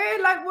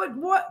career? Like,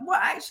 what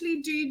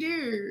actually do you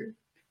do?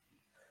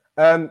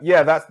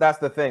 Yeah, that's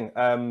the thing.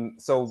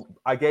 So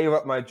I gave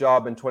up my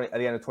job at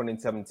the end of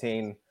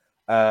 2017.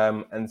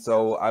 And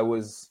so I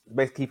was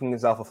basically keeping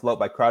myself afloat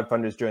by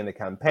crowdfunders during the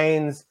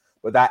campaigns.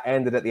 But that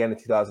ended at the end of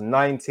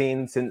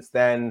 2019. Since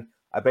then,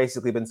 I've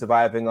basically been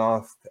surviving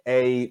off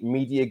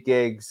media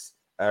gigs,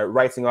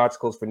 writing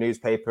articles for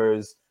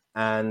newspapers,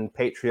 and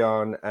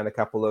Patreon, and a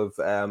couple of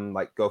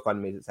like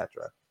GoFundMes,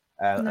 etc.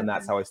 And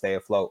that's how I stay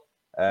afloat.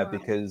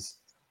 Because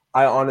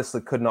I honestly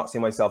could not see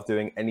myself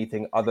doing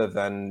anything other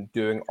than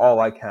doing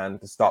all I can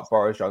to stop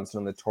Boris Johnson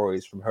and the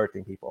Tories from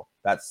hurting people.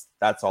 That's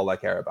all I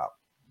care about.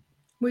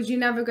 Would you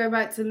never go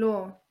back to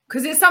law?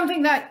 Because it's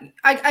something that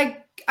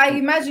I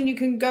imagine you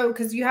can go,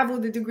 because you have all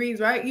the degrees,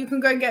 right? You can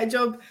go and get a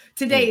job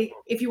today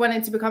if you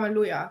wanted to become a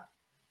lawyer,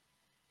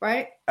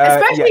 right?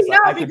 Especially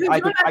now, because you're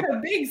like a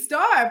big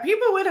star.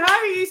 People would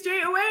hire you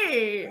straight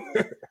away.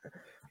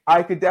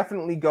 I could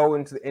definitely go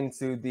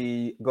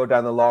go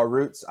down the law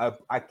routes.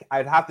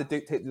 I'd have to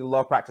take the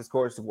law practice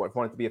course if I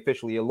wanted to be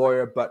officially a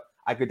lawyer, but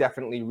I could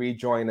definitely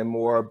rejoin a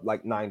more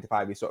like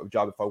 9-to-5 sort of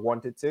job if I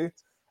wanted to.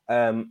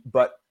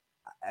 But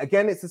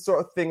again, it's the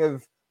sort of thing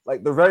of,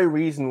 like, the very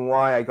reason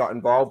why I got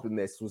involved in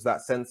this was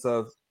that sense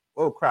of,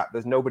 oh crap,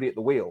 there's nobody at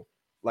the wheel.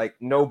 Like,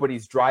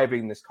 nobody's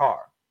driving this car.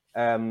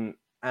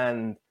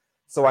 And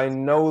so I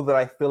know that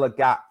I fill a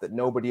gap that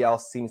nobody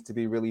else seems to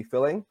be really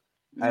filling.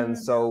 And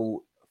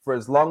so for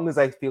as long as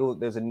I feel that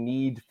there's a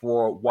need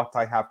for what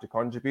I have to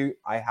contribute,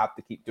 I have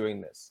to keep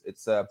doing this.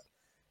 It's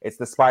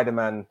the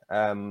Spider-Man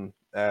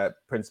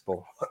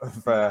principle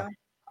of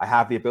I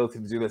have the ability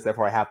to do this,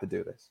 therefore I have to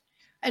do this.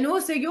 And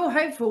also, you're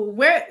hopeful.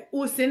 We're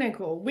all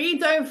cynical. We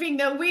don't think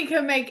that we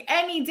can make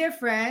any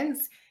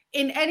difference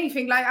in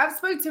anything. Like, I've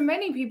spoken to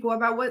many people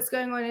about what's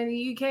going on in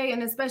the UK,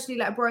 and especially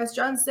like Boris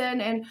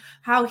Johnson and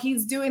how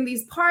he's doing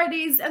these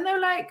parties. And they're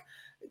like,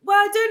 well,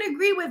 I don't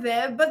agree with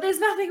it, but there's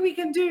nothing we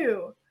can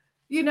do,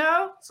 you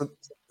know?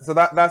 So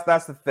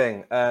that's the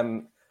thing.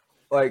 And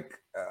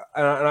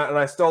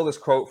I stole this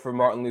quote from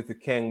Martin Luther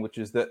King, which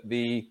is that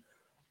the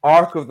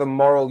arc of the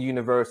moral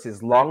universe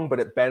is long, but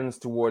it bends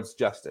towards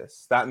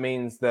justice. That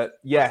means that,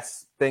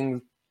 yes,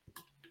 things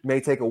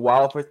may take a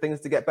while for things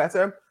to get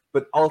better,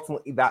 but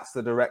ultimately that's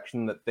the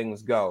direction that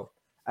things go.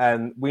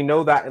 And we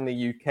know that in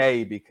the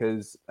UK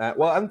because,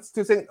 and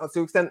to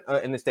an extent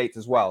in the States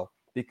as well,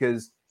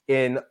 because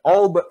in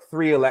all but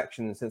 3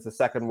 elections since the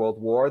Second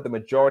World War, the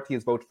majority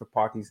has voted for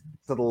parties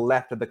to the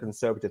left of the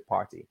Conservative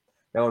Party.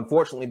 Now,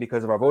 unfortunately,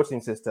 because of our voting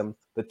system,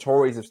 the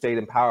Tories have stayed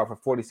in power for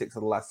 46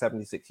 of the last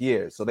 76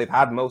 years. So they've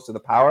had most of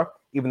the power,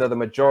 even though the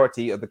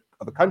majority of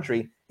the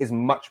country is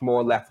much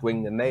more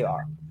left-wing than they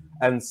are.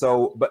 And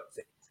so, but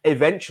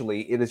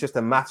eventually, it is just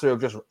a matter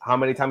of just how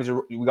many times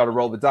we got to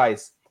roll the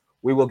dice.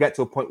 We will get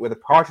to a point where the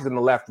parties on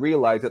the left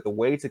realize that the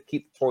way to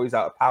keep the Tories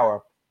out of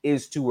power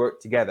is to work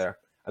together.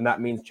 And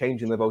that means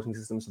changing the voting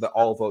system so that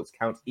all votes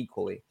count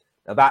equally.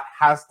 Now, that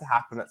has to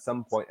happen at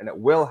some point, and it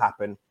will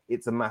happen.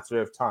 It's a matter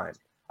of time.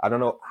 I don't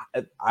know.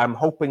 I'm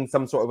hoping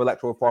some sort of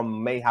electoral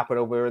reform may happen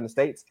over here in the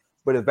States,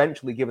 but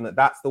eventually, given that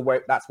that's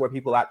where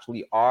people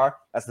actually are,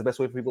 that's the best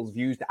way for people's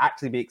views to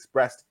actually be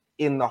expressed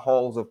in the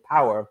halls of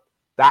power,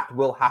 that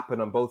will happen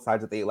on both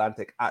sides of the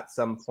Atlantic at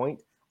some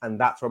point, and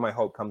that's where my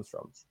hope comes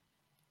from.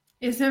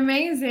 It's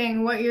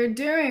amazing what you're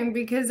doing,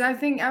 because I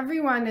think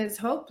everyone is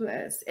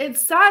hopeless.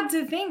 It's sad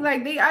to think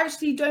like they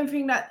actually don't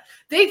think that,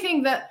 they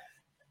think that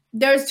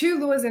there's 2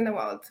 laws in the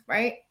world,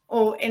 right?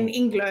 Or in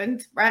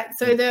England, right?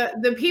 So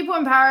the people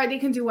in power, they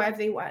can do whatever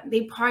they want.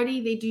 They party,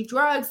 they do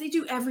drugs, they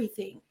do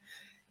everything.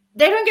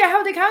 They don't get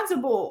held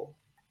accountable.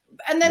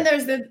 And then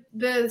there's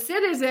the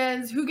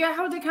citizens who get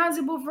held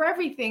accountable for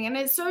everything. And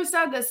it's so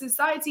sad that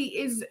society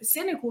is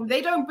cynical.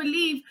 They don't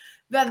believe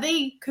that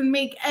they can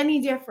make any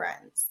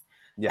difference.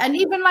 Yeah. And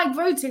even like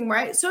voting,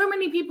 right? So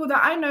many people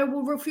that I know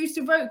will refuse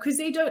to vote because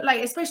they don't,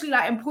 like, especially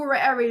like in poorer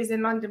areas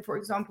in London, for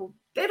example,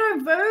 they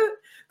don't vote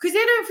because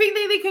they don't think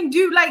that they can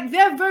do, like,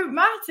 their vote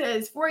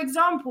matters, for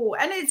example.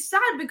 And it's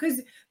sad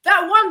because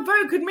that one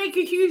vote could make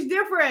a huge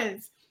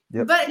difference.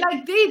 Yep. But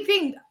like they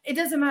think it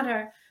doesn't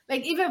matter.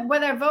 Like, even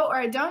whether I vote or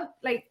I don't,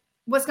 like,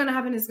 what's going to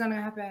happen is going to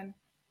happen.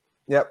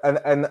 Yep.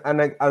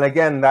 And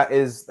again, that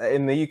is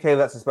in the UK,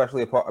 that's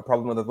especially a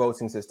problem with the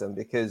voting system,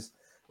 because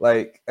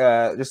like,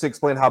 just to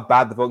explain how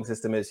bad the voting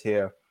system is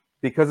here,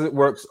 because it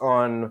works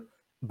on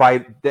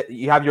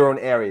you have your own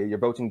area, your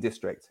voting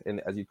district,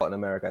 as you call it in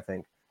America, I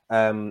think.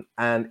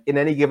 And in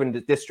any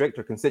given district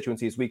or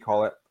constituency, as we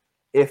call it,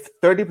 if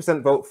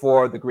 30% vote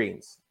for the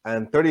Greens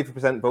and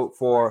 30% vote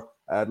for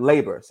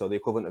Labour, so the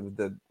equivalent of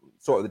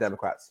the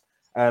Democrats,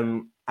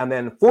 and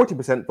then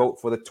 40% vote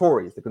for the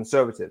Tories, the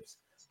Conservatives,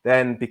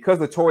 then because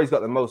the Tories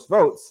got the most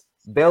votes,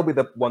 they'll be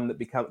the one that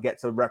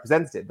gets a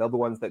representative. They're the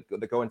ones that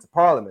go into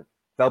Parliament.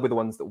 They'll be the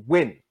ones that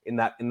win in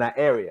that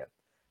area.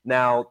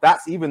 Now,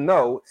 that's even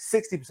though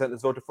 60%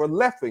 has voted for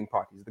left-wing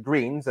parties, the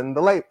Greens and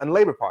the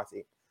Labour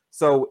Party.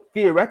 So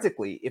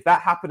theoretically, if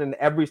that happened in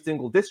every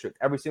single district,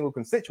 every single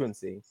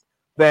constituency,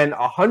 then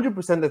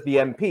 100% of the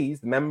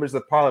MPs, the members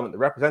of Parliament, the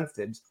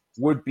representatives,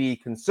 would be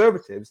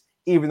Conservatives,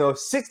 even though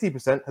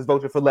 60% has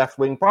voted for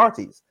left-wing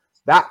parties.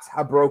 That's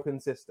a broken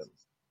system.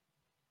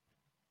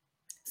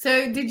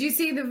 So did you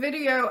see the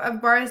video of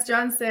Boris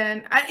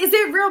Johnson? Is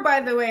it real, by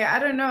the way? I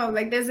don't know.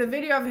 Like, there's a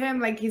video of him,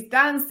 like, he's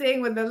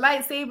dancing with the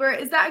lightsaber.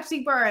 Is that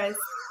actually Boris?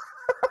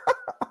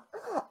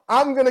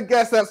 I'm going to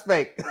guess that's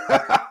fake. Okay.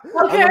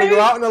 I'm going to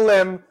go out on a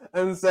limb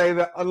and say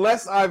that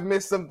unless I've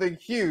missed something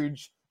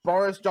huge,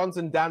 Boris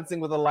Johnson dancing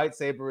with a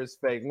lightsaber is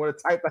fake. I'm going to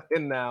type that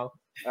in now.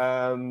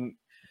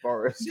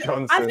 Boris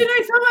Johnson. I don't know,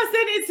 someone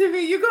sent it to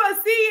me. You got to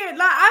see it.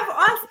 Like, I've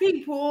asked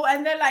people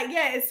and they're like,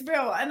 yeah, it's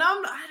real. And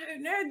I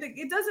don't know.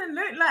 It doesn't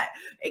look like,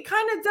 it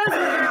kind of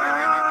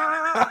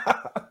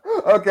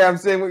doesn't. Okay, I'm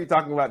seeing what you're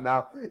talking about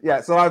now.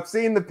 Yeah, so I've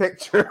seen the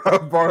picture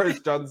of Boris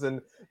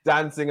Johnson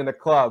dancing in a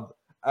club.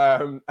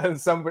 And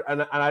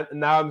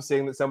now I'm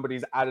seeing that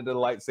somebody's added a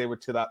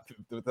lightsaber to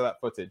that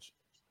footage.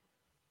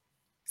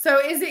 So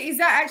is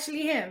that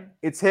actually him?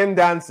 It's him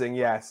dancing,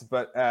 yes,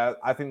 but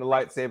I think the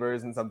lightsaber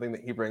isn't something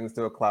that he brings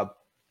to a club.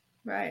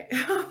 Right. I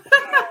was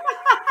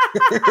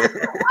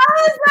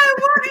like,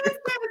 what is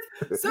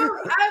this? So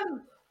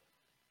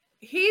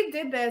he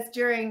did this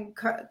during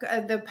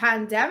the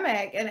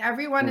pandemic, and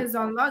everyone is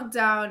on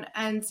lockdown,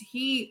 and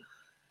he,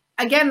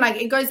 again, like,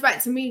 it goes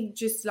back to me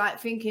just like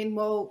thinking,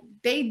 well,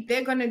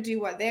 they're going to do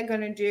what they're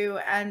going to do,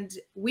 and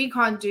we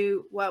can't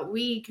do what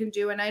we can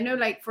do. And I know,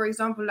 like, for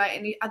example,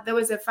 like, there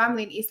was a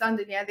family in East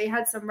London, yeah, they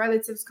had some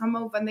relatives come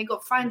over and they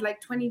got fined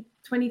like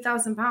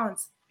 20,000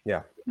 pounds.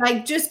 Yeah.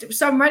 Like, just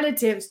some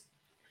relatives.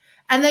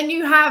 And then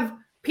you have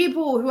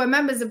people who are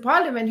members of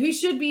parliament who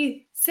should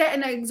be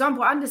setting an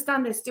example. I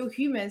understand they're still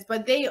humans,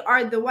 but they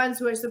are the ones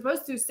who are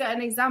supposed to set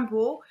an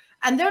example.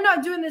 And they're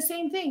not doing the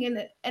same thing,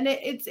 and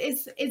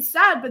it's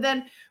sad. But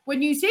then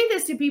when you say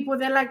this to people,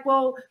 they're like,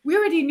 "Well, we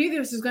already knew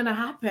this was going to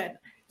happen."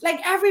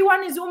 Like,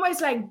 everyone is almost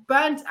like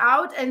burnt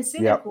out and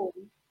cynical.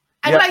 Yep.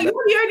 And like, you're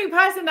the only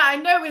person that I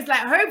know is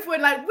like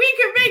hopeful, like, we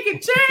can make a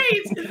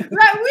change,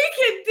 like, we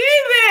can do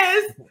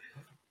this.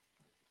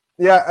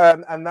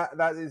 Yeah, and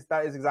that is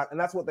exactly, and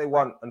that's what they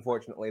want.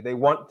 Unfortunately, they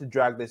want to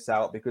drag this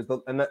out because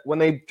when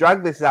they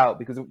drag this out,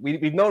 because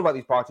we've known about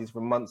these parties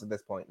for months at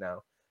this point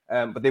now.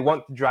 But they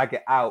want to drag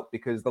it out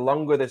because the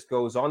longer this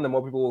goes on, the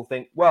more people will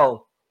think,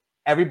 well,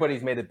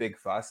 everybody's made a big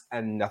fuss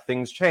and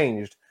nothing's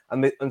changed.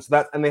 And they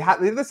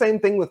did the same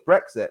thing with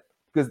Brexit,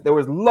 because there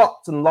was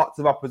lots and lots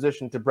of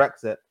opposition to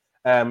Brexit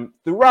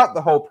throughout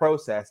the whole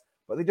process,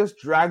 but they just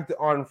dragged it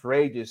on for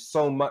ages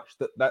so much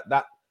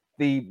that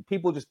the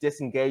people just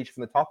disengaged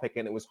from the topic,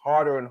 and it was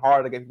harder and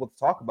harder to get people to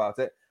talk about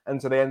it.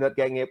 And so they ended up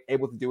getting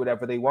able to do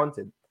whatever they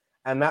wanted.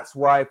 And that's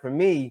why, for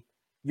me,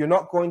 you're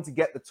not going to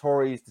get the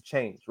Tories to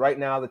change. Right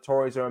now, the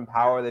Tories are in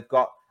power. They've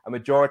got a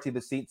majority of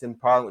the seats in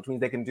Parliament, which means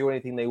they can do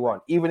anything they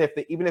want. Even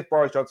if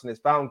Boris Johnson is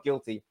found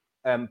guilty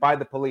by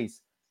the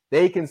police,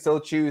 they can still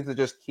choose to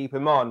just keep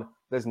him on.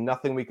 There's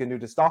nothing we can do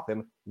to stop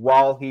him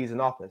while he's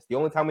in office. The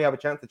only time we have a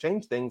chance to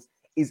change things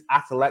is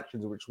at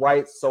elections, which is why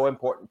it's so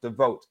important to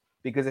vote,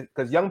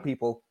 because young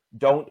people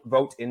don't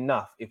vote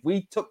enough. If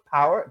we took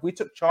power, if we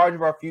took charge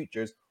of our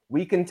futures,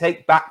 we can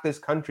take back this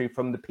country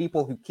from the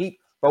people who keep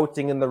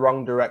voting in the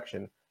wrong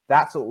direction.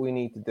 That's what we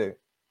need to do.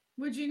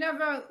 Would you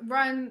never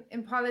run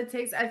in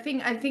politics? I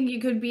think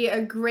you could be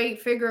a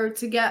great figure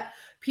to get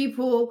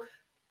people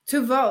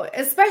to vote,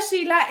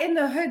 especially like in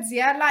the hoods,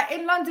 yeah? Like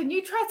in London,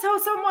 you try to tell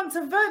someone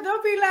to vote,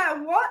 they'll be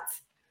like, what?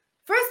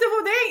 First of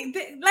all,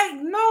 they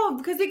like, no,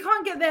 because they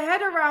can't get their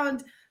head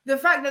around the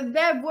fact that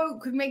their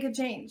vote could make a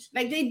change.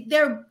 Like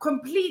they're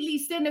completely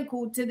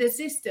cynical to the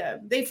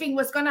system. They think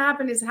what's going to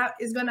happen is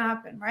going to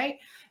happen, right?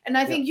 And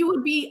I think you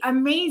would be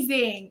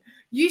amazing.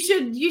 You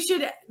should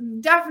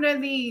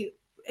definitely.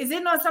 Is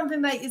it not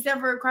something that is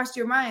ever crossed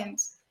your mind?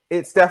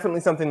 It's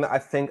definitely something that I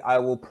think I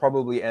will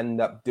probably end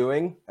up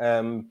doing.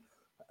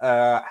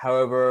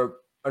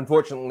 However,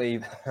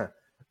 unfortunately,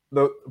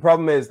 the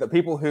problem is that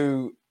people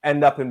who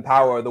end up in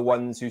power are the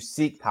ones who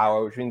seek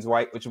power, which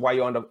is why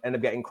you end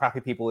up getting crappy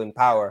people in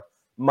power.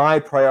 My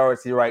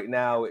priority right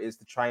now is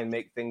to try and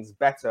make things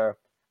better.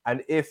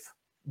 And if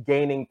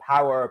gaining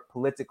power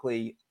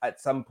politically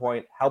at some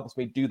point helps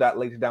me do that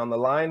later down the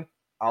line,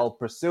 I'll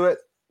pursue it.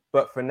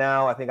 But for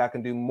now, I think I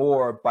can do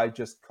more by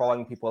just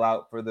calling people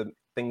out for the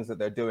things that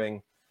they're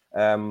doing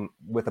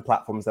with the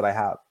platforms that I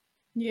have.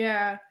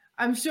 Yeah,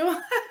 I'm sure.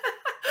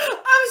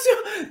 I'm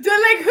sure.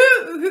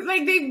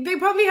 They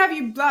probably have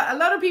you blocked. A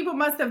lot of people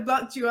must have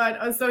blocked you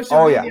on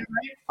social media, right?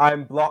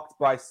 I'm blocked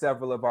by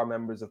several of our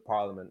members of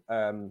parliament.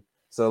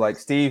 So like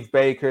Steve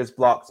Baker's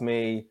blocked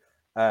me,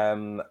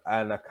 and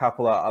a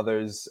couple of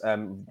others.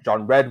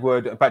 John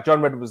Redwood. In fact,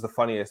 John Redwood was the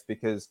funniest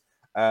because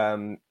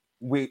it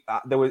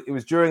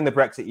was during the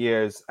Brexit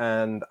years,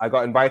 and I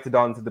got invited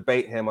on to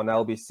debate him on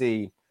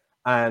LBC,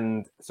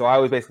 and so I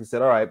was basically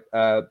said, all right,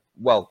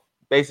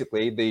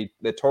 basically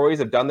the Tories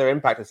have done their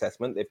impact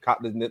assessment. They've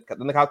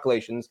done the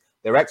calculations.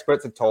 Their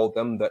experts have told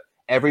them that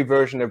every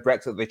version of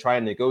Brexit they try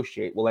and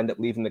negotiate will end up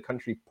leaving the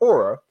country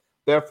poorer.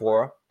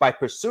 Therefore, by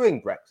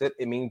pursuing Brexit,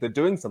 it means they're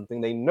doing something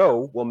they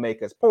know will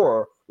make us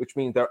poorer, which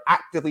means they're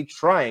actively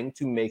trying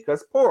to make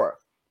us poorer.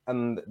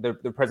 And the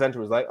presenter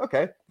was like,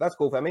 okay, that's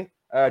cool, Femi.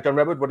 John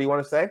Redwood, what do you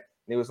want to say? And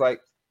he was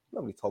like,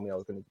 nobody told me I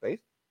was going to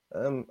debate. I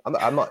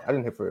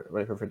didn't hear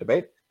for a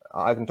debate.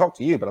 I can talk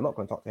to you, but I'm not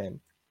going to talk to him.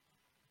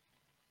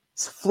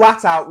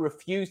 Flat out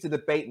refused to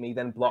debate me,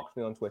 then blocked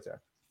me on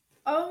Twitter.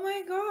 Oh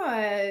my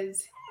God.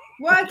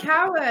 What a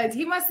coward.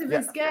 He must have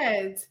been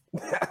scared.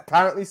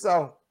 Apparently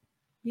so.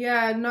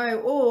 Yeah, no,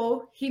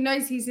 or he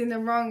knows he's in the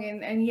wrong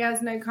and he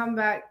has no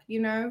comeback,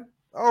 you know?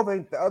 Oh,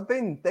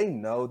 they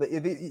know that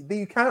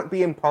you can't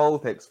be in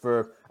politics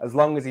for as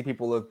long as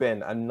people have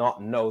been and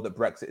not know that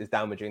Brexit is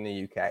damaging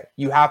the UK.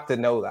 You have to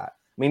know that.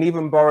 I mean,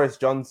 even Boris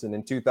Johnson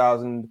in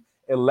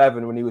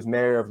 2011, when he was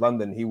mayor of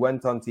London, he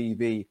went on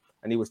TV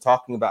and he was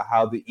talking about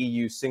how the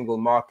EU single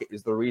market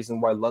is the reason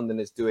why London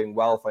is doing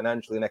well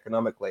financially and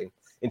economically.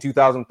 In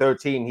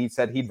 2013, he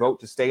said he'd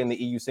vote to stay in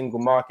the EU single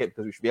market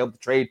because we should be able to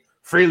trade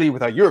freely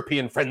with our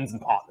European friends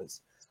and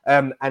partners.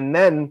 And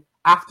then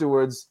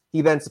afterwards, he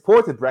then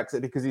supported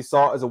Brexit because he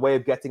saw it as a way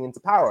of getting into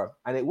power,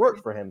 and it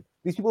worked for him.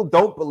 These people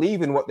don't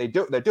believe in what they're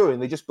doing;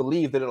 they just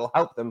believe that it'll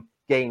help them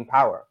gain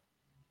power.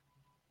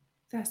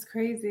 That's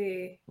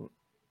crazy.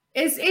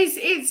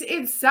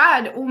 It's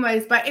sad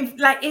almost, but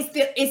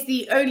it's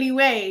the only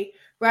way,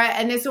 right?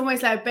 And it's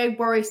almost like beg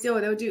Boris still.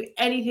 They'll do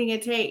anything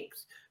it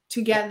takes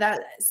to get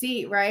that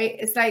seat, right?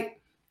 It's like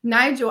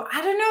Nigel.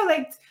 I don't know,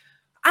 like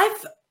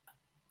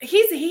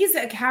he's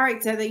a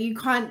character that you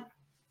can't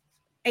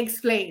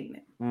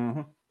explain.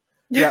 Mm-hmm.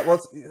 Yeah,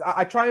 well,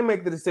 I try and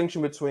make the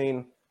distinction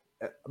between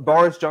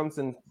Boris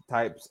Johnson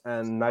types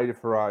and Nigel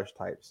Farage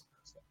types.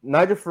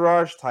 Nigel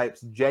Farage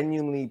types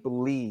genuinely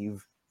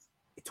believe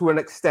to an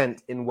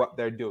extent in what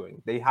they're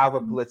doing. They have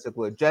a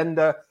political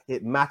agenda.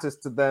 It matters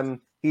to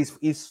them.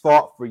 He's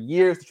fought for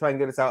years to try and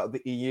get us out of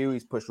the EU.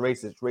 He's pushed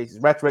racist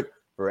rhetoric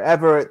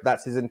forever.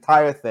 That's his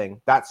entire thing.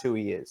 That's who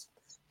he is.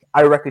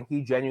 I reckon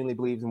he genuinely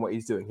believes in what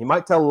he's doing. He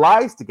might tell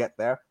lies to get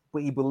there,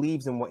 but he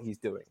believes in what he's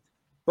doing.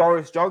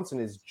 Boris Johnson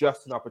is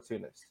just an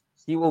opportunist.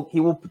 He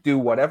will do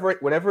whatever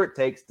it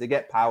takes to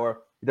get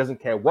power. He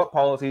doesn't care what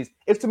policies.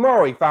 If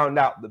tomorrow he found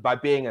out that by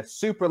being a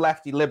super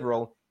lefty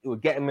liberal, it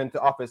would get him into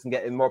office and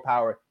get him more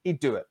power, he'd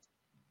do it.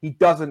 He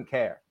doesn't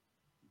care.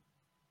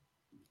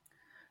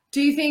 Do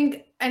you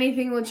think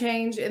anything will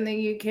change in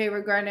the UK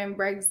regarding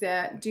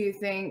Brexit? Do you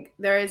think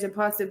there is a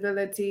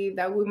possibility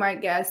that we might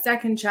get a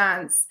second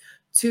chance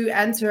to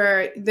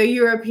enter the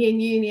European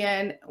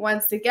Union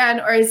once again?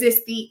 Or is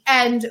this the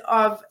end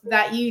of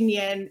that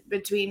union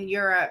between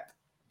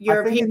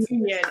European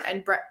Union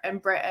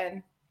and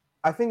Britain?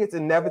 I think it's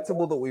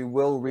inevitable that we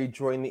will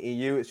rejoin the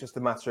EU. It's just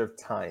a matter of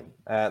time.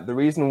 The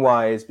reason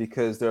why is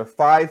because there are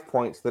 5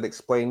 points that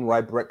explain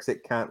why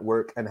Brexit can't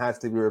work and has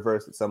to be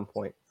reversed at some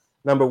point.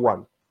 Number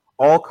one,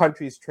 all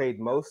countries do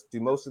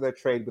most of their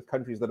trade with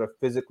countries that are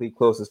physically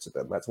closest to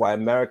them. That's why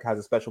America has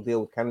a special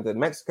deal with Canada and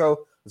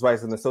Mexico. That's why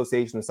it's an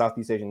association of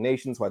Southeast Asian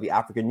nations, why the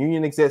African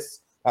Union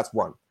exists. That's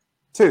one.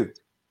 Two,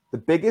 the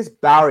biggest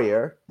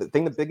barrier,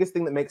 the biggest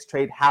thing that makes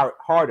trade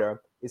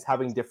harder is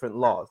having different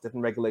laws,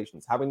 different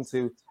regulations, having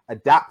to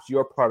adapt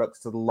your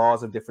products to the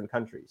laws of different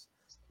countries.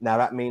 Now,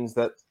 that means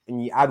that when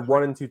you add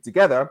 1 and 2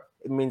 together,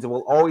 it means it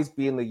will always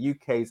be in the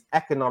UK's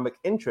economic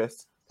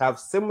interest to have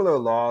similar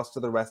laws to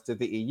the rest of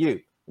the EU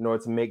in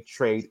order to make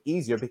trade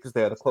easier because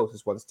they are the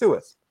closest ones to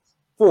us.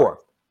 4,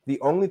 the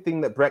only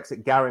thing that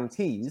Brexit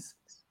guarantees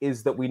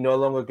is that we no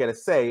longer get a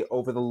say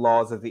over the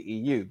laws of the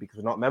EU because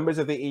we're not members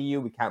of the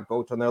EU, we can't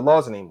vote on their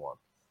laws anymore.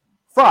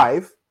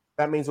 5,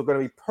 that means we're going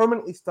to be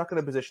permanently stuck in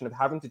a position of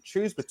having to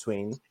choose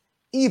between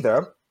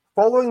either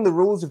following the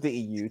rules of the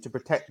EU to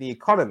protect the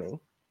economy,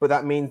 but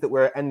that means that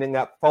we're ending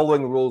up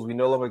following rules we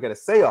no longer get a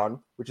say on,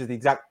 which is the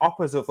exact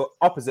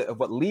opposite of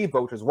what Leave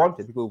voters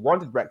wanted. People who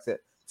wanted Brexit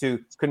to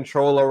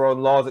control our own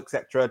laws,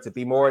 etc., to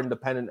be more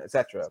independent,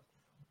 etc.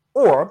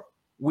 Or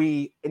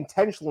we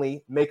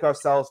intentionally make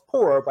ourselves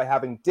poorer by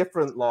having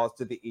different laws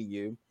to the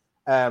EU,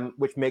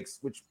 which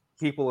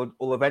people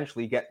will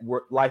eventually get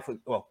life in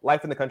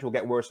the country will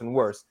get worse and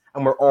worse,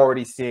 and we're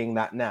already seeing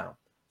that now.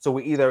 So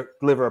we either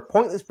deliver a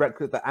pointless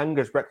Brexit that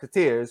angers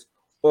Brexiteers,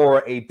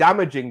 or a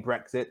damaging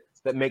Brexit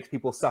that makes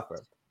people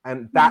suffer,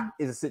 and that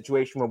is a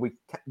situation where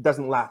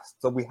doesn't last.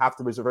 So we have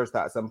to reverse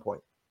that at some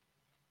point.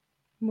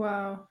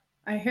 Wow,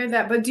 I hear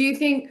that. But do you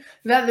think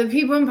that the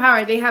people in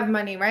power, they have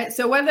money, right?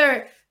 So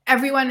whether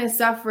everyone is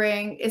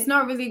suffering, it's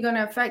not really going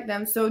to affect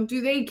them. So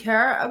do they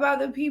care about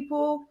the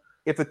people?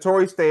 If the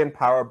Tories stay in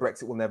power,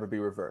 Brexit will never be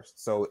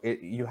reversed. So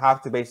you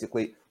have to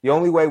basically, the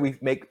only way we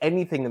make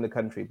anything in the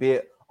country, be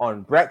it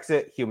on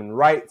Brexit, human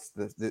rights,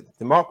 the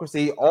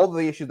democracy, all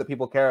the issues that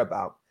people care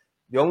about,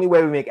 the only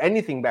way we make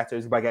anything better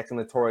is by getting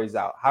the Tories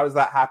out. How does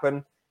that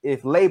happen?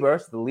 If Labour,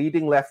 so the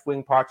leading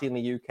left-wing party in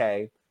the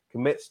UK,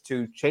 commits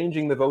to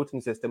changing the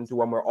voting system to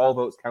one where all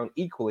votes count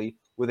equally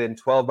within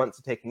 12 months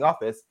of taking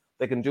office,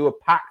 they can do a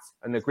pact,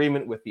 an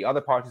agreement with the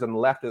other parties on the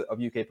left of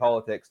UK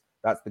politics.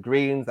 That's the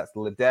Greens, that's the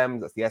Lib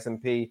Dems, that's the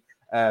SNP,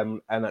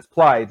 and that's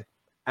Plaid.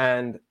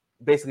 And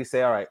basically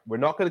say, all right, we're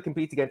not going to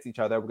compete against each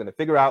other. We're going to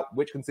figure out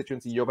which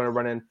constituency you're going to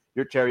run in,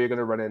 your chair you're going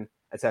to run in,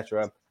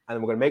 etc.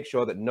 And we're going to make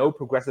sure that no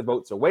progressive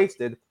votes are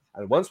wasted.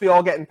 And once we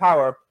all get in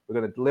power, we're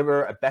going to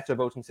deliver a better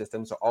voting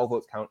system so all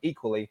votes count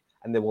equally,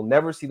 and they will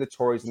never see the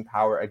Tories in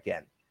power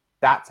again.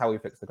 That's how we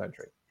fix the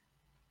country.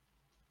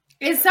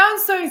 It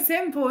sounds so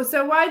simple.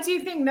 So why do you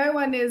think no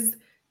one is,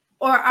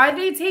 or are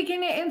they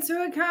taking it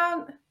into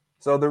account?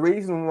 So the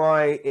reason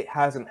why it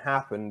hasn't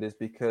happened is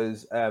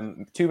because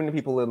too many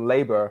people in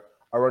Labour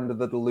are under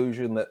the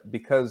delusion that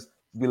because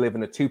we live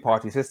in a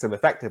two-party system,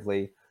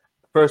 effectively,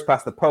 first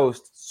past the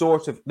post,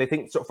 they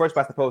think first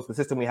past the post, the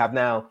system we have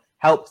now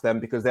helps them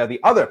because they're the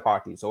other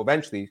party. So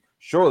eventually,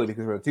 surely,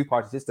 because we're in a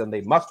two-party system,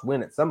 they must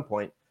win at some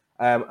point.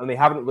 And they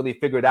haven't really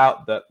figured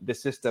out that the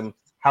system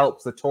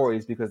helps the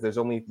Tories because there's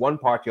only one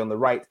party on the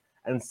right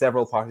and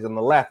several parties on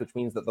the left, which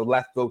means that the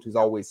left vote is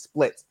always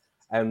split.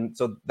 And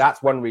so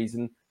that's one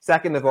reason.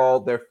 Second of all,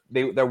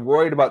 they're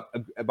worried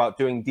about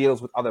doing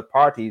deals with other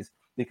parties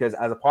because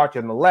as a party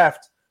on the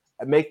left,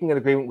 making an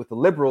agreement with the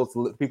Liberals,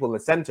 the people in the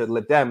centre, the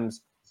Lib Dems,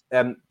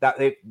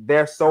 that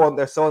they're so on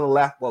the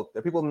left. Well,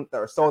 there are people that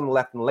are so on the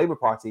left in the Labour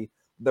Party.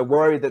 They're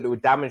worried that it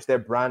would damage their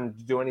brand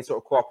to do any sort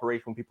of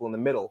cooperation with people in the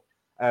middle.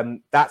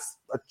 That's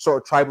a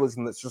sort of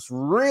tribalism that's just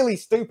really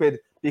stupid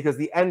because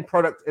the end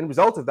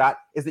result of that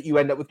is that you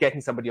end up with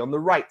getting somebody on the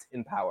right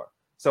in power.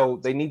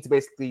 So they need to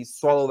basically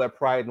swallow their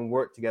pride and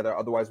work together.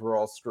 Otherwise, we're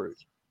all screwed.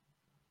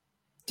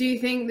 Do you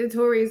think the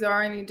Tories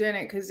are only doing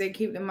it because they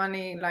keep the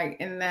money like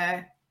in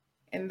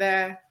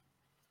their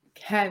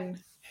ken?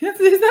 Is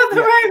that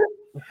the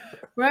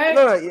right?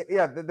 No,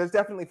 yeah. There's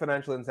definitely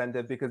financial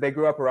incentive because they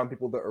grew up around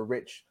people that are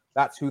rich.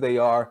 That's who they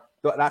are.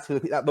 Those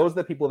are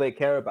the people they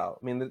care about.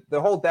 I mean,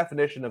 the whole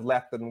definition of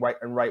left and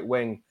right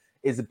wing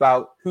is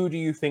about who do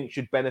you think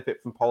should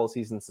benefit from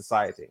policies in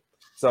society.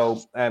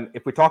 So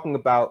if we're talking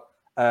about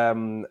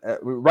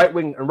right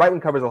wing, and right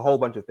wing covers a whole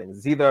bunch of things.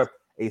 It's either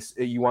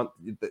you want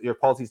your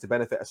policies to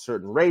benefit a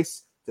certain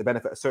race, to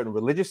benefit a certain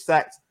religious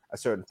sect, a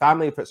certain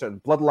family, a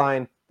certain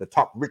bloodline, the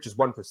top richest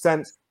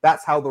 1%.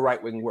 That's how the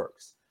right wing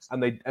works.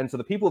 And so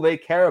the people they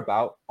care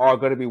about are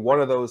going to be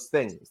one of those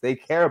things. They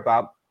care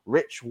about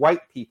rich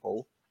white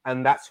people,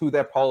 and that's who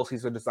their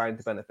policies are designed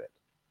to benefit.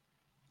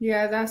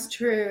 Yeah, that's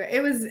true.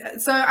 It was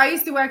so I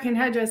used to work in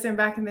hairdressing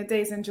back in the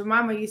days, and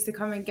Jemima used to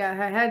come and get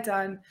her hair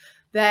done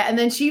there. And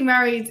then she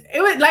married.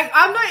 It was like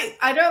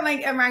I don't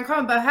like Imran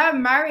Khan, but her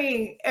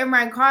marrying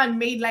Imran Khan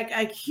made like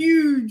a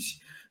huge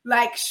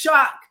like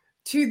shock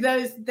to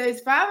those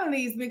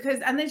families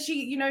because and then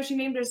she she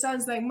named her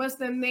sons like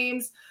Muslim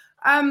names.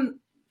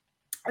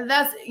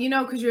 That's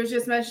because you were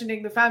just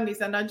mentioning the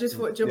families, and I just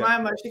thought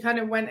Jemima, she kind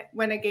of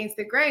went against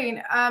the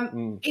grain.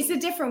 It's a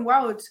different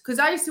world because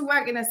I used to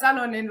work in a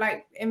salon in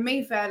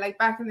Mayfair, like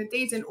back in the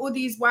days, and all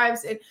these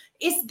wives,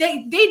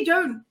 they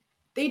don't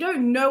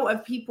know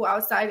of people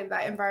outside of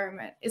that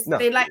environment.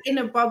 They're like in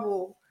a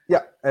bubble.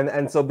 Yeah,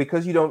 and so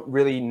because you don't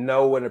really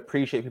know and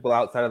appreciate people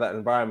outside of that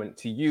environment,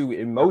 to you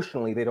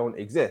emotionally they don't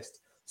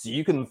exist. So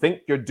you can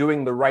think you're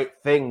doing the right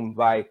thing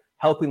by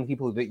helping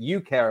people that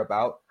you care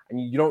about, and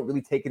you don't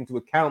really take into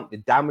account the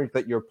damage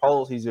that your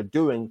policies are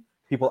doing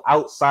people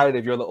outside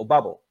of your little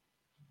bubble.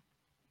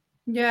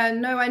 Yeah,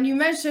 no, and you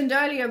mentioned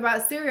earlier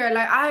about Syria,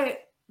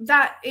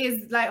 that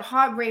is like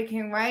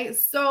heartbreaking, right?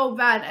 So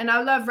bad. And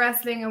I love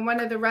wrestling, and one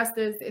of the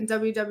wrestlers in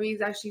WWE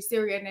is actually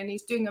Syrian, and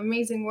he's doing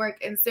amazing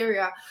work in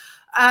Syria.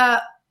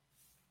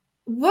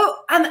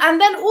 Well, and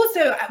then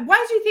also,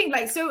 why do you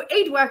think so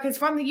aid workers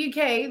from the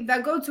UK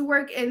that go to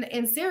work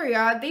in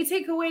Syria, they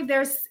take away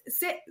their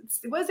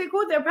what's it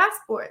called, their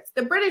passports?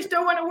 The British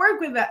don't want to work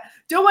with that,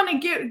 don't want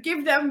to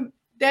give them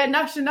their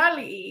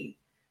nationality.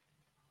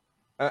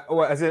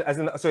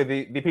 Sorry,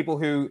 the people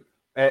who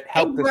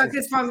help aid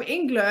workers from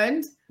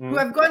England who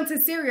have gone to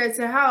Syria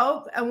to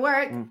help and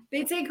work,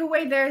 they take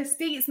away their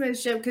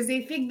statesmanship because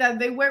they think that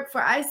they work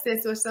for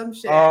ISIS or some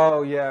shit.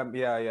 Oh yeah.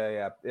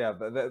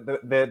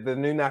 The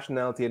new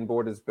nationality and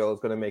borders bill is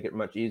going to make it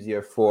much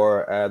easier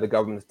for the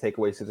government to take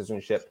away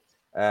citizenship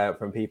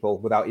from people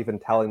without even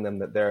telling them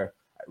that they're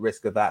at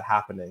risk of that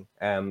happening.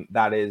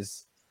 That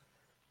is.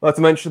 Not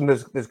to mention,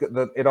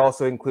 it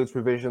also includes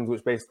provisions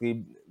which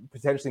basically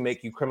potentially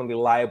make you criminally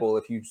liable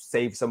if you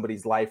save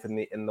somebody's life in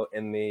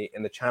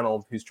the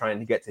channel who's trying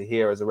to get to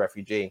here as a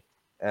refugee.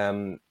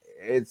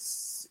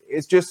 It's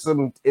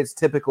it's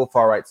typical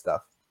far right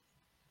stuff.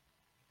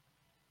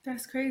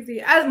 That's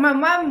crazy. My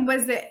mom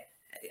was an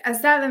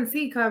asylum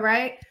seeker,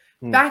 right?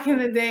 Back in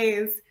the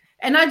days.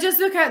 And I just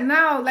look at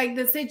now, like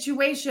the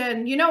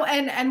situation,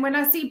 and when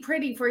I see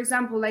Pretty, for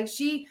example, like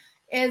she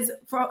is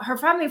her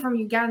family from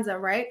Uganda,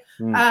 right?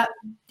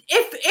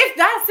 If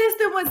that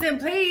system was in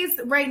place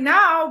right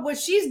now, what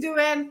she's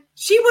doing,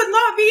 she would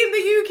not be in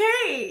the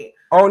UK.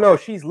 Oh no,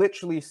 she's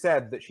literally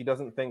said that she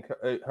doesn't think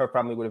her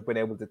family would have been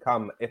able to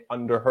come if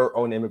under her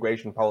own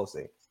immigration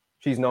policy.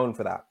 She's known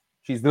for that.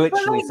 She's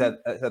literally said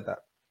that.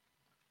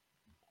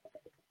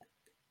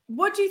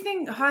 What do you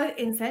think her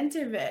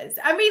incentive is?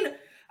 I mean,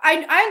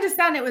 I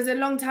understand it was a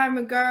long time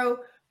ago,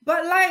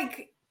 but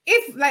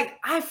if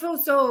I feel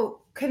so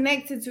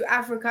connected to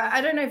Africa.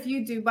 I don't know if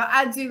you do, but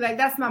I do.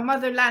 That's my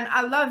motherland.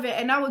 I love it,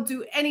 and I will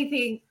do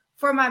anything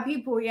for my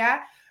people. Yeah.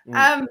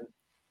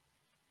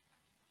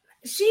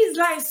 She's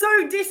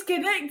so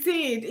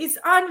disconnected. It's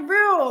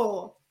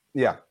unreal.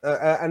 Yeah,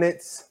 and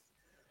it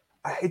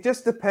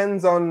just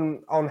depends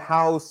on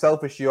how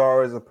selfish you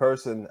are as a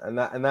person, and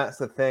that's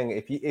the thing.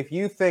 If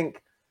you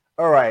think,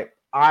 all right,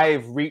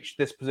 I've reached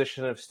this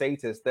position of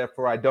status,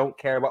 therefore I don't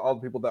care about all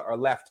the people that are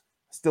left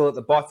still at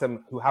the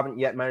bottom who haven't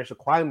yet managed to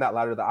climb that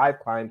ladder that I've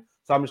climbed,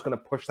 so I'm just going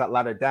to push that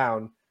ladder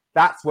down.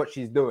 That's what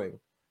she's doing.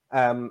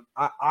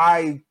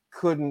 I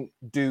couldn't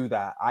do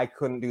that. I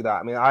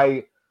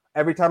mean,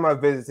 every time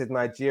I've visited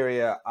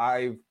Nigeria,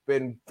 I've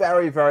been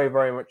very, very,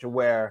 very much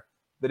aware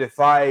that if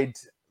I'd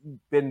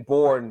been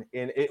born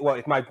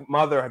if my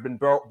mother had been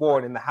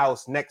born in the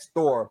house next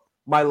door,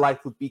 my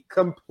life would be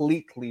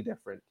completely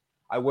different.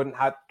 I wouldn't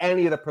have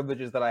any of the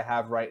privileges that I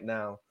have right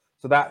now.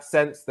 So that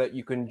sense that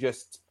you can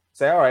just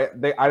say, all right,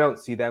 I don't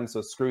see them,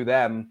 so screw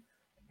them.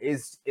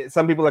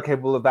 Some people are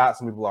capable of that,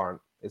 some people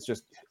aren't. It's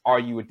just, are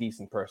you a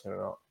decent person or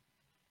not?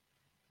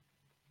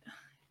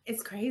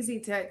 It's crazy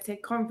to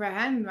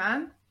comprehend,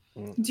 man.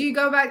 Do you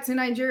go back to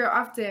Nigeria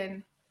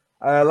often?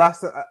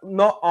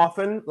 Not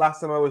often.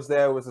 Last time I was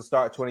there was the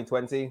start of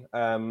 2020,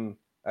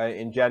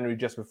 in January,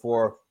 just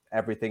before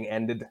everything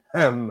ended.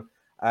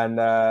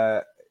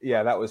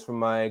 Yeah, that was from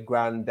my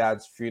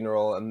granddad's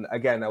funeral, and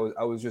again, I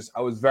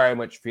was very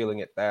much feeling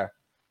it there.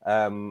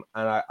 And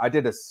I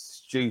did a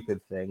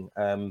stupid thing.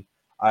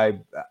 I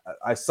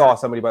saw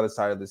somebody by the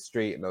side of the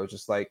street, and I was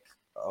just like,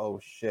 "Oh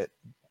shit,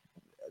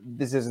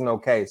 this isn't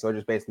okay." So I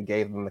just basically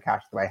gave them the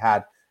cash that I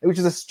had, which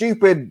is a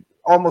stupid,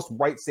 almost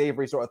white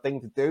savory sort of thing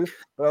to do.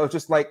 But I was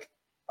just like,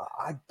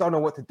 I don't know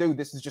what to do.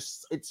 It's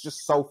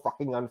just so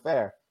fucking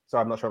unfair. So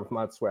I'm not sure if I'm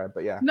allowed to swear,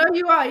 but yeah. No,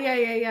 you are.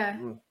 Yeah.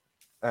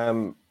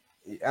 And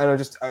I'm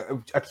just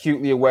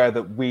acutely aware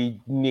that we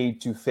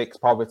need to fix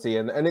poverty,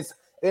 and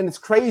it's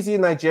crazy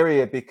in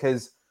Nigeria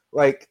because,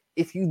 like,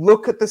 if you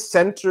look at the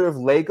center of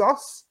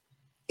Lagos,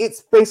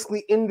 it's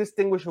basically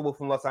indistinguishable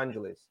from Los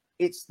Angeles.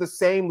 It's the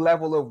same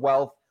level of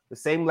wealth, the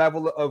same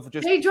level of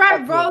just. They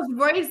drive Rolls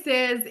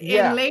Royces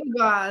in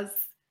Lagos.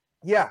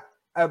 Yeah,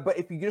 but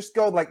if you just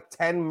go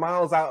 10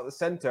 miles out of the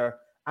center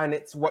and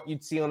it's what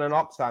you'd see on an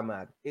Oxfam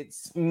ad.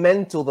 It's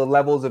mental, the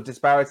levels of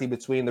disparity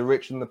between the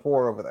rich and the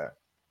poor over there.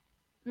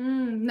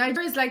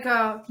 Nigeria is like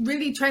a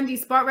really trendy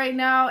spot right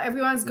now.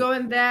 Everyone's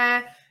going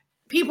there.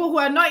 People who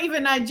are not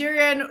even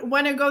Nigerian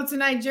want to go to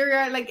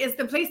Nigeria. Like, it's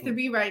the place to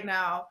be right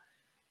now.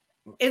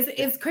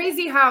 It's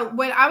crazy how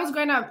when I was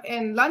growing up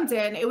in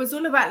London, it was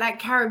all about like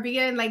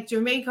Caribbean, like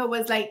Jamaica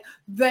was like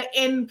the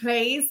in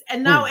place,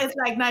 and now it's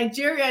like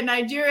Nigeria.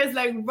 Nigeria is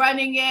like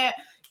running it.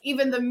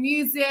 Even the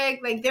music,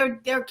 like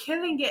they're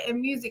killing it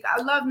in music.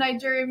 I love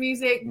Nigerian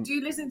music. Do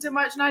you listen to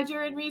much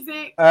Nigerian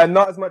music?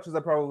 Not as much as I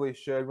probably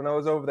should. When I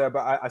was over there,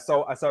 but I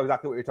saw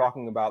exactly what you're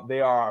talking about.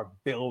 They are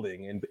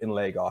building in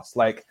Lagos.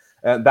 Like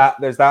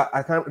there's that.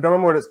 I don't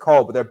remember what it's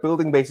called, but they're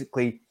building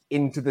basically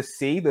into the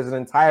sea. There's an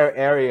entire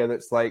area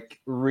that's like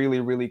really,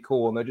 really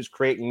cool, and they're just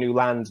creating new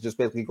land to just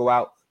basically go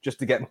out just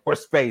to get more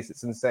space.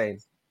 It's insane.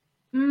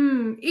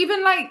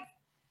 Even like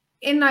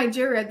in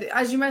Nigeria,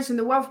 as you mentioned,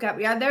 the wealth gap.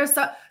 Yeah,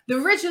 the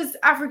richest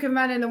African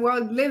man in the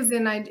world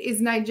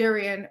is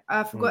Nigerian.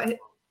 I forgot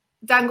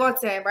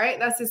Dangote, right?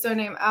 That's his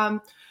surname.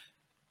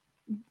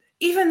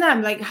 Even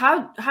them, like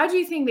how do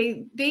you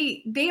think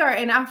they are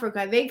in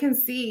Africa? They can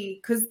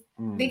see because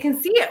they can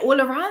see it all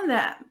around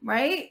them,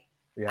 right?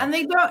 Yeah. And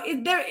they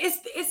don't.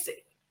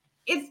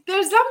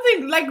 There's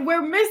something like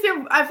we're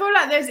missing. I feel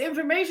like there's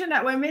information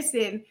that we're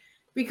missing.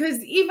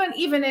 Because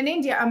even in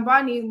India,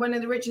 Ambani, one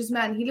of the richest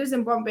men, he lives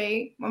in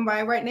Mumbai,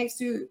 right next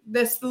to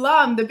the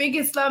slum, the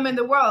biggest slum in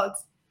the world,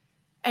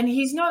 and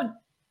he's not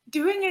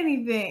doing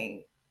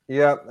anything.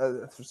 Yeah.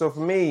 So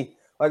for me,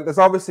 like, there's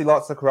obviously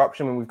lots of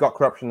corruption, and we've got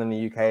corruption in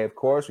the UK, of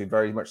course. We've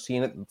very much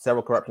seen it.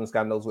 Several corruption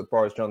scandals with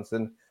Boris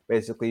Johnson,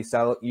 basically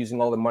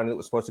using all the money that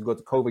was supposed to go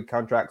to COVID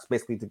contracts,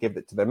 basically to give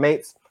it to their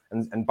mates,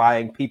 and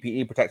buying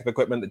PPE, protective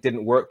equipment, that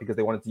didn't work because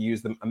they wanted to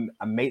use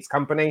a mate's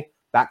company.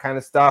 That kind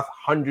of stuff,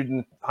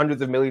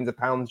 hundreds of millions of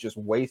pounds just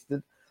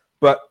wasted.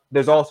 But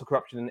there's also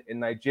corruption in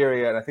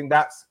Nigeria, and I think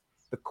that's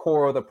the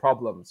core of the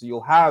problem. So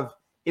you'll have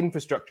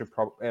infrastructure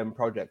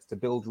projects to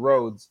build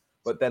roads,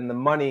 but then the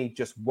money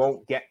just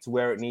won't get to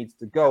where it needs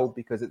to go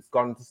because it's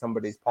gone into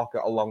somebody's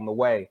pocket along the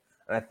way.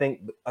 And I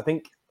think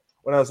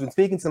when I was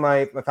speaking to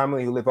my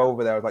family who live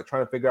over there, I was like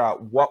trying to figure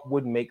out what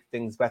would make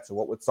things better,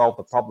 what would solve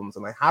the problems.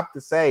 And I have to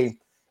say,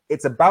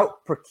 it's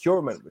about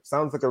procurement, which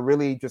sounds like a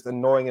really just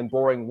annoying and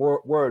boring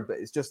word, but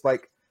it's just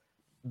like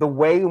the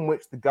way in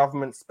which the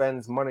government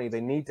spends money.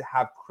 They need to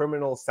have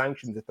criminal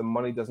sanctions if the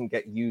money doesn't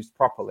get used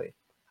properly.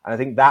 And I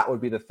think that would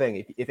be the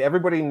thing. If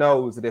everybody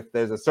knows that if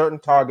there's a certain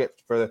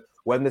target for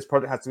when this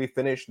project has to be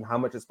finished and how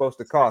much it's supposed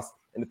to cost,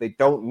 and if they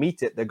don't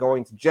meet it, they're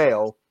going to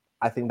jail,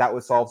 I think that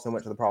would solve so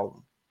much of the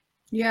problem.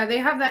 Yeah, they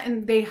have that,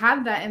 and they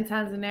had that in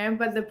Tanzania,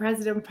 but the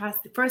president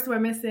first were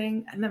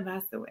missing and then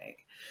passed away.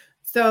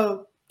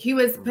 So he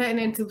was putting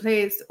into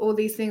place all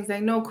these things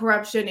like no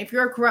corruption. If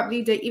you're a corrupt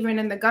leader, even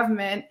in the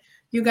government,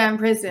 you go in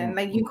prison.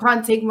 Like you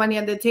can't take money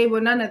on the table,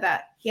 none of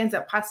that. He ends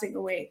up passing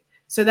away.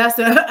 So that's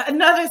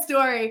another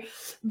story.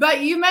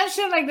 But you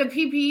mentioned like the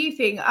PPE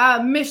thing.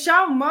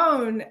 Michelle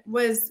Mone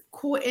was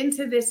caught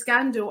into this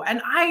scandal,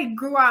 and I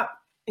grew up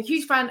a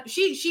huge fan.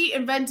 She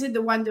invented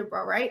the Wonder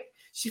Bra, right?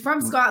 She's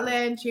from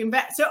Scotland.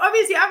 So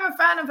obviously I'm a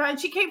fan of her, and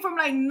she came from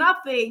like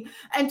nothing.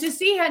 And to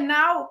see her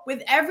now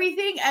with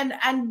everything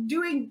and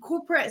doing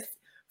corporate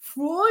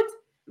fraud,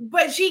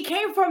 but she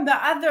came from the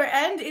other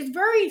end, is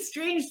very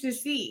strange to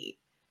see.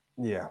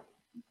 Yeah,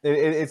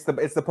 it's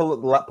the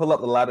pull up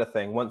the ladder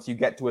thing. Once you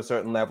get to a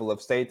certain level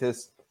of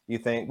status, you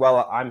think,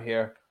 well, I'm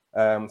here,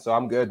 so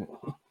I'm good.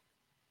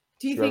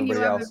 Do you think you'll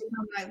ever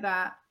become like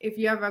that if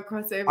you ever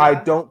cross over?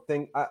 I don't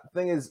think.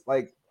 Thing is,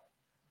 like,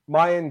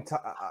 my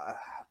entire.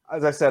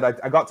 As I said,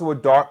 I got to a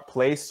dark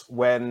place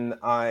when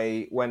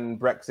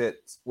Brexit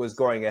was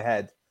going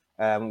ahead,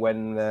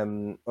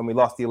 when we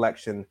lost the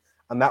election,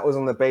 and that was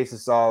on the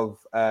basis of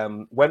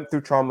went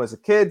through trauma as a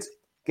kid,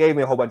 gave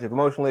me a whole bunch of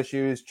emotional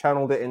issues,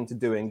 channeled it into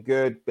doing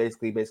good,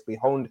 basically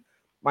honed.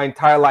 My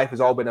entire life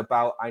has all been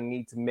about I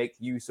need to make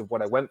use of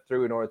what I went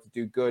through in order to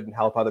do good and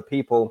help other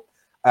people,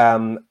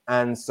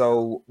 and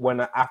so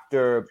when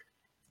after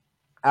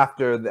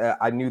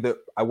I knew that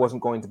I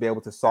wasn't going to be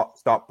able to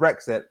stop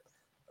Brexit.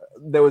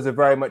 There was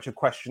very much a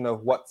question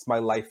of what's my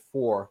life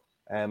for,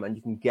 and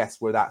you can guess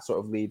where that sort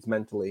of leads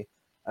mentally.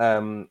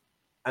 And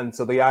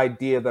so the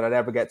idea that I'd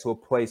ever get to a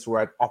place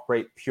where I'd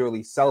operate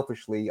purely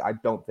selfishly, I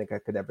don't think I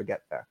could ever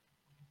get there.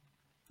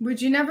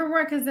 Would you never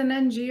work as an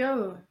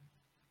NGO?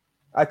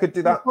 I could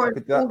do that.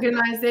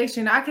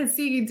 Organization. I could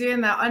see you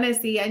doing that,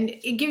 honestly, and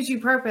it gives you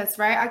purpose,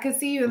 right? I could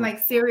see you in like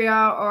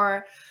Syria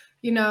or,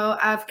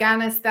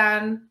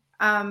 Afghanistan.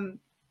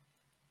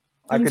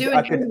 I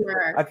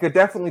could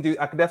definitely do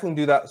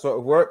that sort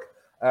of work.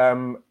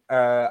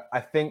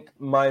 I think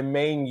my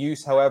main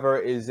use, however,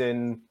 is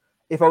in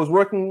if I was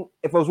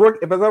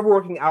ever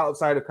working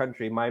outside of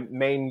country, my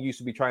main use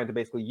would be trying to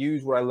basically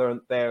use what I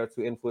learned there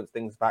to influence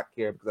things back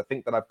here, because I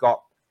think that I've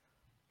got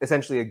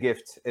essentially a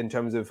gift in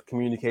terms of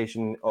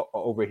communication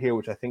over here,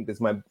 which I think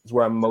is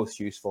where I'm most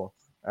useful.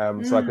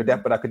 So I could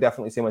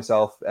definitely see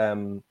myself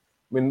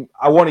mean,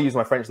 I want to use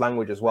my French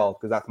language as well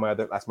because that's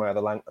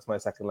my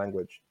second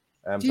language.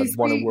 Do you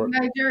speak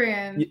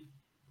Nigerian?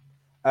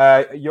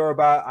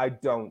 Yoruba, I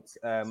don't.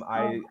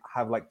 I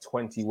have like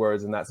 20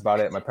 words, and that's about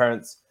it. My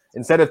parents,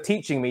 instead of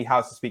teaching me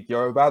how to speak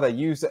Yoruba, they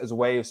used it as a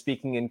way of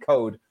speaking in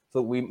code,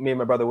 so me and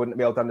my brother wouldn't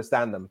be able to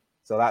understand them.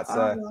 So that's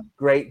a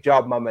great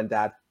job, mum and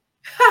dad.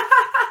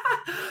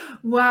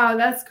 Wow,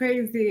 that's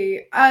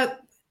crazy.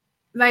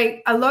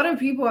 Like a lot of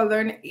people are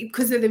learning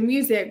because of the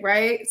music,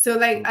 right? So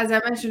like as I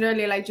mentioned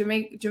earlier, like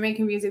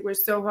Jamaican music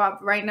was so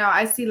hot right now.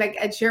 I see like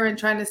Ed Sheeran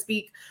trying to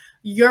speak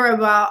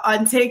Yoruba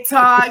on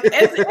TikTok.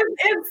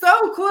 It's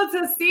so cool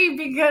to see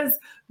because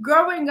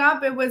growing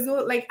up, it was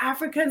all, like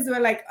Africans were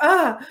like,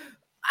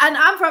 and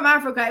I'm from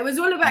Africa. It was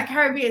all about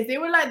Caribbeans. They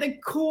were like the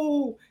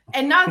cool,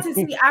 and now to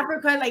see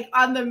Africa like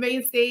on the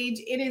main stage,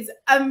 it is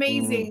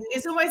amazing.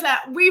 It's almost like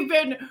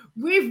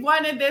we've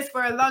wanted this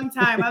for a long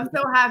time. I'm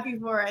so happy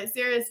for it.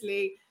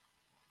 Seriously.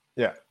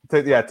 Yeah,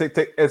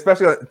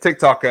 especially on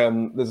TikTok.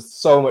 There's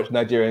so much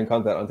Nigerian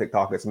content on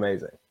TikTok. It's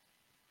amazing.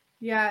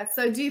 Yeah.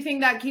 So, do you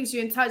think that keeps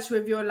you in touch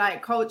with your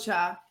like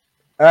culture?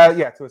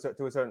 Yeah, to a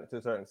certain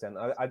extent.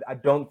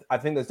 I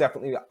think I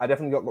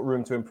definitely got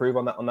room to improve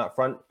on that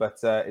front, but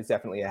it's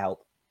definitely a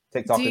help.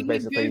 TikTok is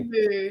basically.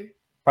 Boo-boo?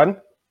 Pardon?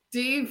 Do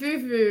you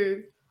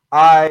boo-boo?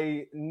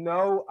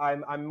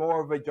 I'm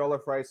more of a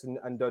jollof rice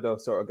and dodo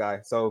sort of guy.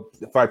 So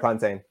fried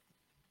plantain.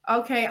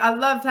 Okay, I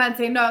love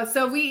plantain. No,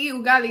 so we eat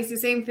ugali. It's the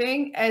same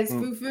thing as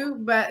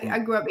fufu, but I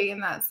grew up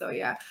eating that. So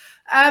yeah.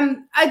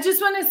 I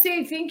just want to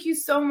say thank you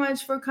so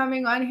much for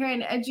coming on here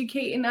and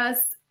educating us.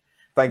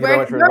 Thank you very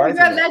much for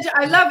inviting me.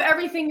 I love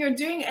everything you're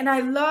doing, and I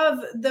love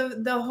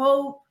the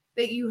hope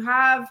that you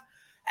have,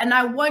 and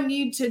I want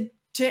you to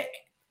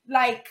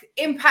like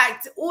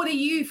impact all the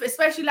youth,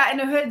 especially like in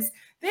the hoods.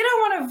 They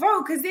don't want to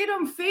vote because they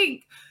don't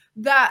think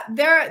that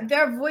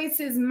their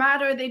voices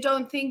matter. They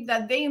don't think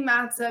that they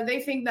matter.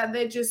 They think that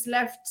they're just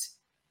left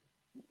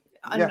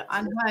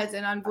unheard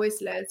and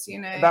unvoiceless.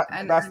 You know,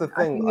 that's the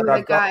thing.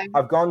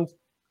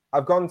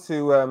 I've gone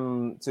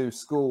to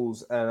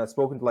schools and I've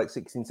spoken to like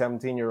 16,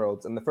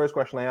 17-year-olds, and the first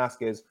question I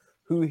ask is,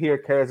 who here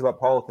cares about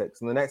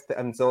politics?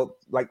 And so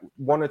like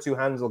one or two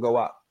hands will go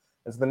up.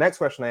 And so the next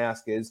question I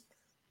ask is,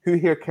 who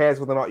here cares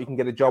whether or not you can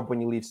get a job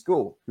when you leave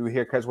school? Who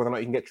here cares whether or not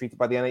you can get treated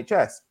by the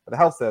NHS or the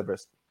health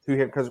service? Who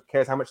here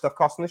cares how much stuff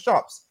costs in the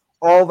shops?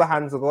 All the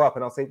hands will go up,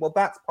 and I'll say, well,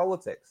 that's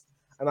politics.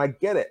 And I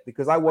get it,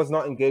 because I was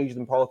not engaged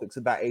in politics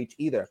at that age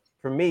either.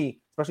 For me,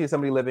 especially as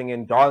somebody living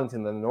in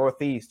Darlington, the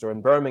Northeast, or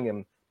in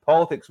Birmingham,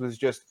 politics was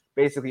just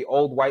basically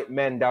old white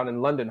men down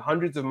in London,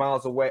 hundreds of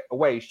miles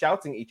away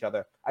shouting at each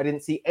other. I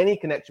didn't see any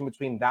connection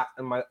between that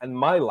and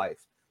my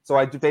life. So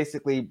I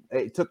basically,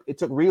 it took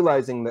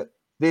realizing that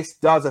this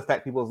does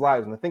affect people's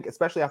lives. And I think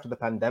especially after the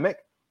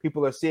pandemic,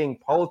 people are seeing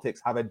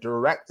politics have a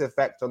direct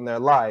effect on their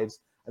lives.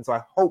 And so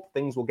I hope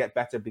things will get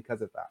better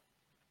because of that.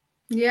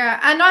 Yeah,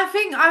 and I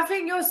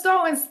think you're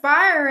so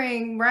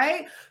inspiring,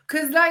 right?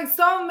 Because like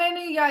so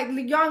many like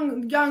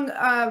young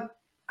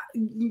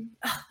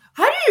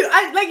how do you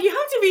you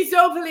have to be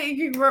so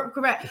politically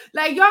correct.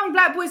 Like young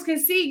Black boys can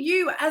see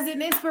you as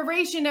an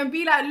inspiration and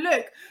be like,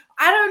 look,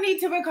 I don't need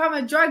to become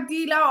a drug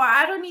dealer, or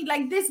I don't need,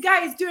 like, this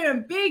guy is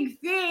doing big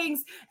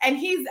things and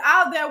he's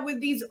out there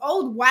with these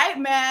old white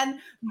men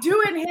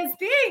doing his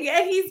thing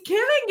and he's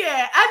killing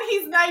it, and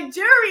he's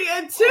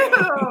Nigerian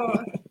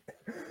too.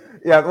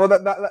 Yeah, well,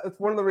 that's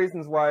one of the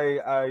reasons why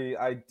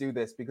I do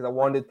this, because I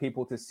wanted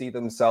people to see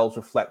themselves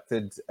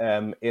reflected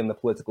in the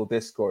political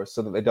discourse,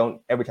 so that they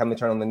don't, every time they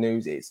turn on the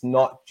news, it's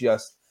not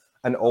just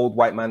an old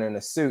white man in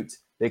a suit.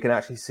 They can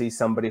actually see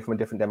somebody from a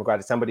different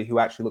demographic, somebody who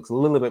actually looks a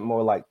little bit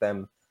more like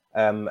them,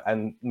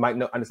 and might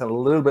not understand a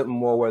little bit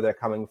more where they're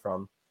coming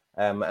from.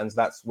 And so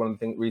that's one of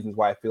the reasons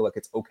why I feel like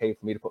it's okay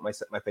for me to put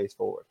my face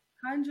forward.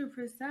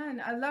 100%.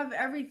 I love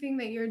everything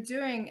that you're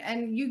doing,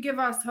 and you give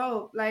us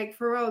hope, like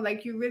for real,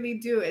 like you really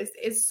do.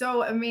 It's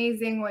so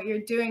amazing what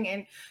you're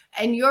doing,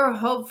 and your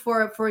hope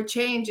for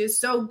change is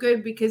so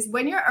good, because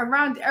when you're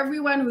around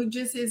everyone who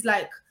just is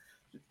like,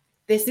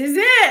 this is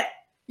it,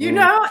 you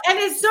know, and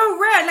it's so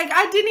rare. Like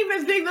I didn't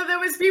even think that there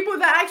was people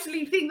that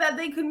actually think that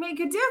they could make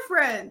a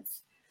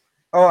difference.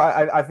 Oh,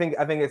 I think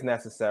it's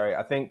necessary.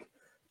 I think,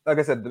 like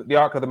I said, the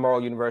arc of the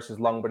moral universe is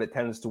long, but it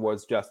tends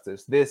towards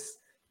justice.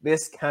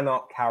 This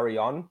cannot carry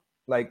on.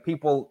 Like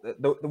people,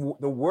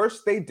 the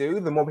worse they do,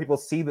 the more people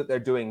see that they're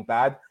doing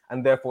bad,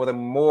 and therefore the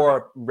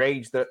more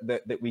rage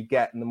that we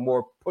get, and the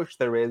more push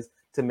there is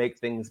to make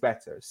things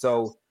better.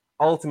 So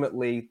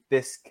ultimately,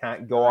 this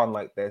can't go on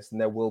like this, and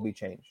there will be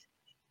change.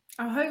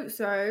 I hope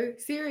so.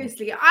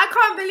 Seriously, I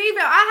can't believe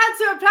it. I had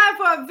to apply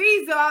for a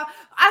visa.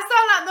 I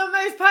sound like the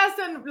most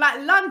person, like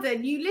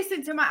London. You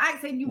listen to my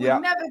accent, you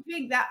would never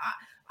think that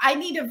I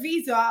need a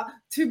visa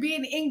to be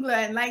in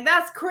England. Like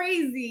that's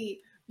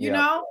crazy, you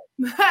know?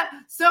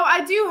 So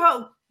I do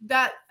hope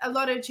that a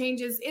lot of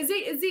changes. Is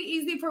it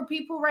easy for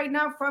people right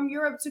now from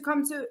Europe to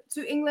come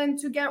to England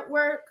to get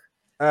work?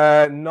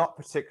 Not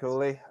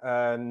particularly.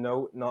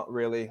 No, not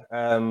really.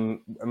 I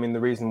mean, the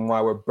reason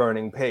why we're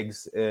burning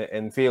pigs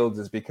in fields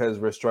is because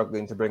we're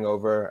struggling to bring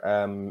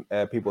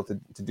over people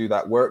to do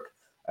that work.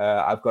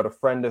 I've got a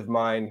friend of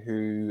mine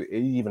who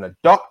is even a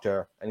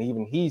doctor, and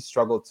even he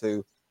struggled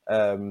to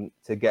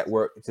get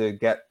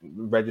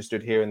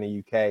registered here in the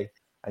UK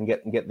and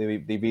get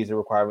the visa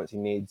requirements he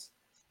needs.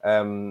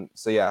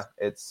 So yeah,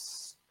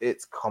 it's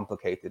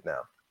complicated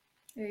now.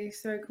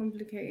 It's so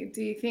complicated.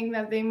 Do you think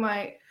that they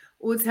might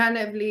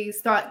alternatively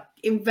start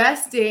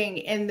investing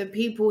in the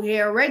people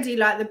here already,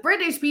 like the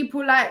British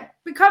people, like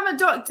become a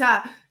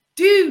doctor,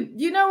 do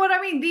you know what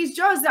I mean? These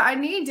jobs that are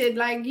needed,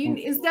 like you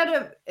instead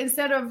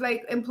of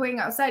like employing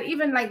outside,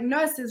 even like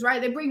nurses,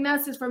 right? They bring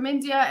nurses from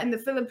India and the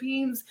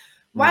Philippines.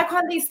 Why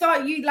can't they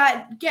start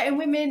like getting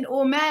women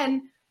or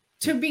men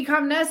to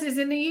become nurses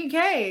in the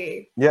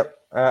UK? Yep,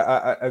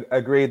 I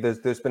agree.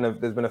 There's been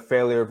a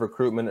failure of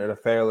recruitment and a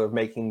failure of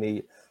making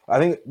the. I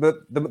think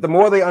the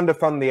more they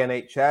underfund the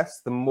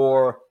NHS, the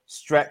more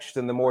stretched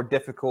and the more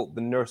difficult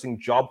the nursing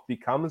job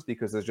becomes,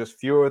 because there's just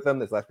fewer of them,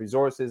 there's less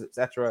resources,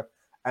 etc.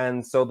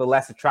 And so the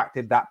less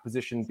attractive that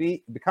position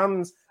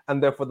becomes,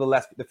 and therefore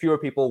the fewer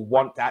people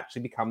want to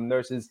actually become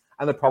nurses,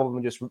 and the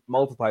problem just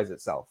multiplies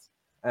itself.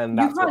 And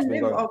that's what's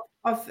been going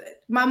on.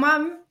 My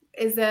mom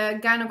is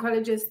a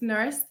gynecologist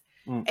nurse.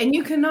 And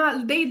you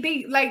cannot,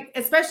 they like,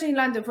 especially in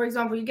London, for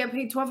example, you get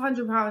paid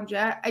 £1,200,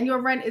 yeah, and your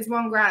rent is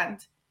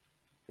 £1,000.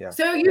 Yeah.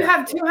 So you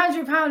have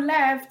 £200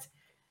 left.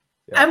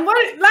 Yeah. And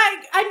what,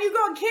 like, and you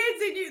got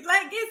kids, and you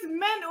like, it's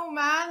mental,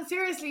 man.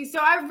 Seriously. So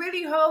I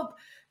really hope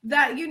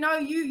that you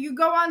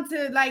go on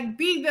to like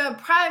be the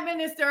Prime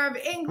Minister of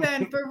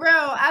England for real.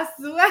 I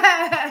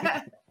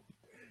swear.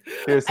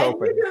 Here's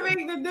hoping. And you can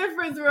make the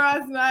difference for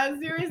us, man.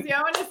 Seriously,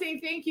 I want to say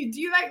thank you. Do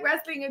you like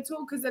wrestling at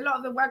all? Because a lot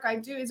of the work I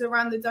do is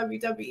around the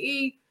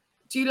WWE.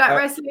 Do you like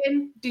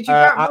wrestling? Did you grow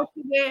up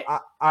watching it?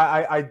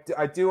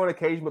 I do on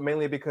occasion, but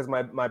mainly because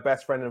my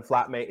best friend and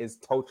flatmate is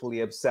totally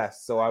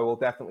obsessed. So I will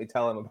definitely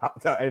tell him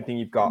about anything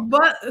you've got.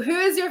 But who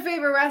is your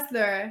favorite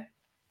wrestler?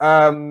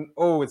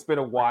 It's been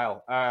a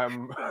while.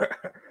 And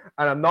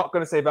I'm not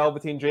going to say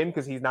Velveteen Dream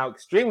because he's now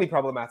extremely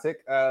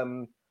problematic.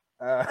 So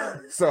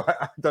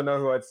I don't know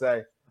who I'd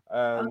say.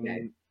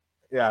 Okay.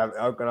 Yeah,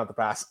 I'm going to have to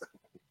pass.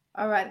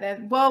 All right,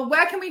 then. Well,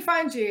 where can we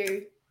find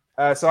you?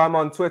 So I'm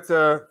on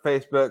Twitter,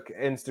 Facebook,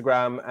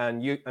 Instagram,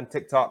 and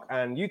TikTok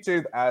and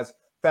YouTube as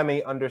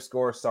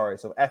Femi_sorry.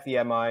 So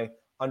FEMI_SORRY.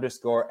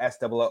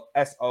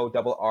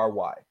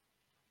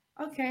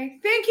 Okay.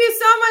 Thank you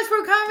so much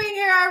for coming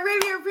here. I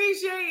really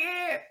appreciate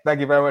it.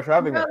 Thank you very much for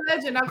having me.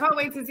 Legend. I can't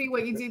wait to see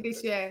what you do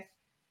this year.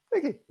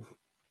 Thank you.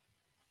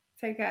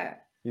 Take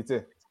care. You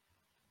too.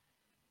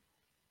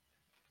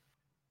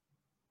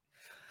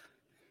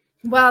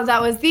 Well,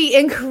 that was the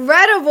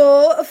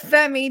incredible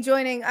Femi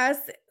joining us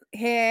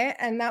here,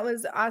 and that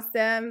was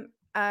awesome.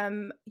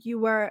 You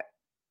were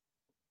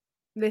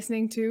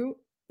listening to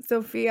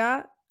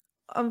Sophia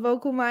on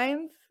Vocal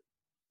Minds.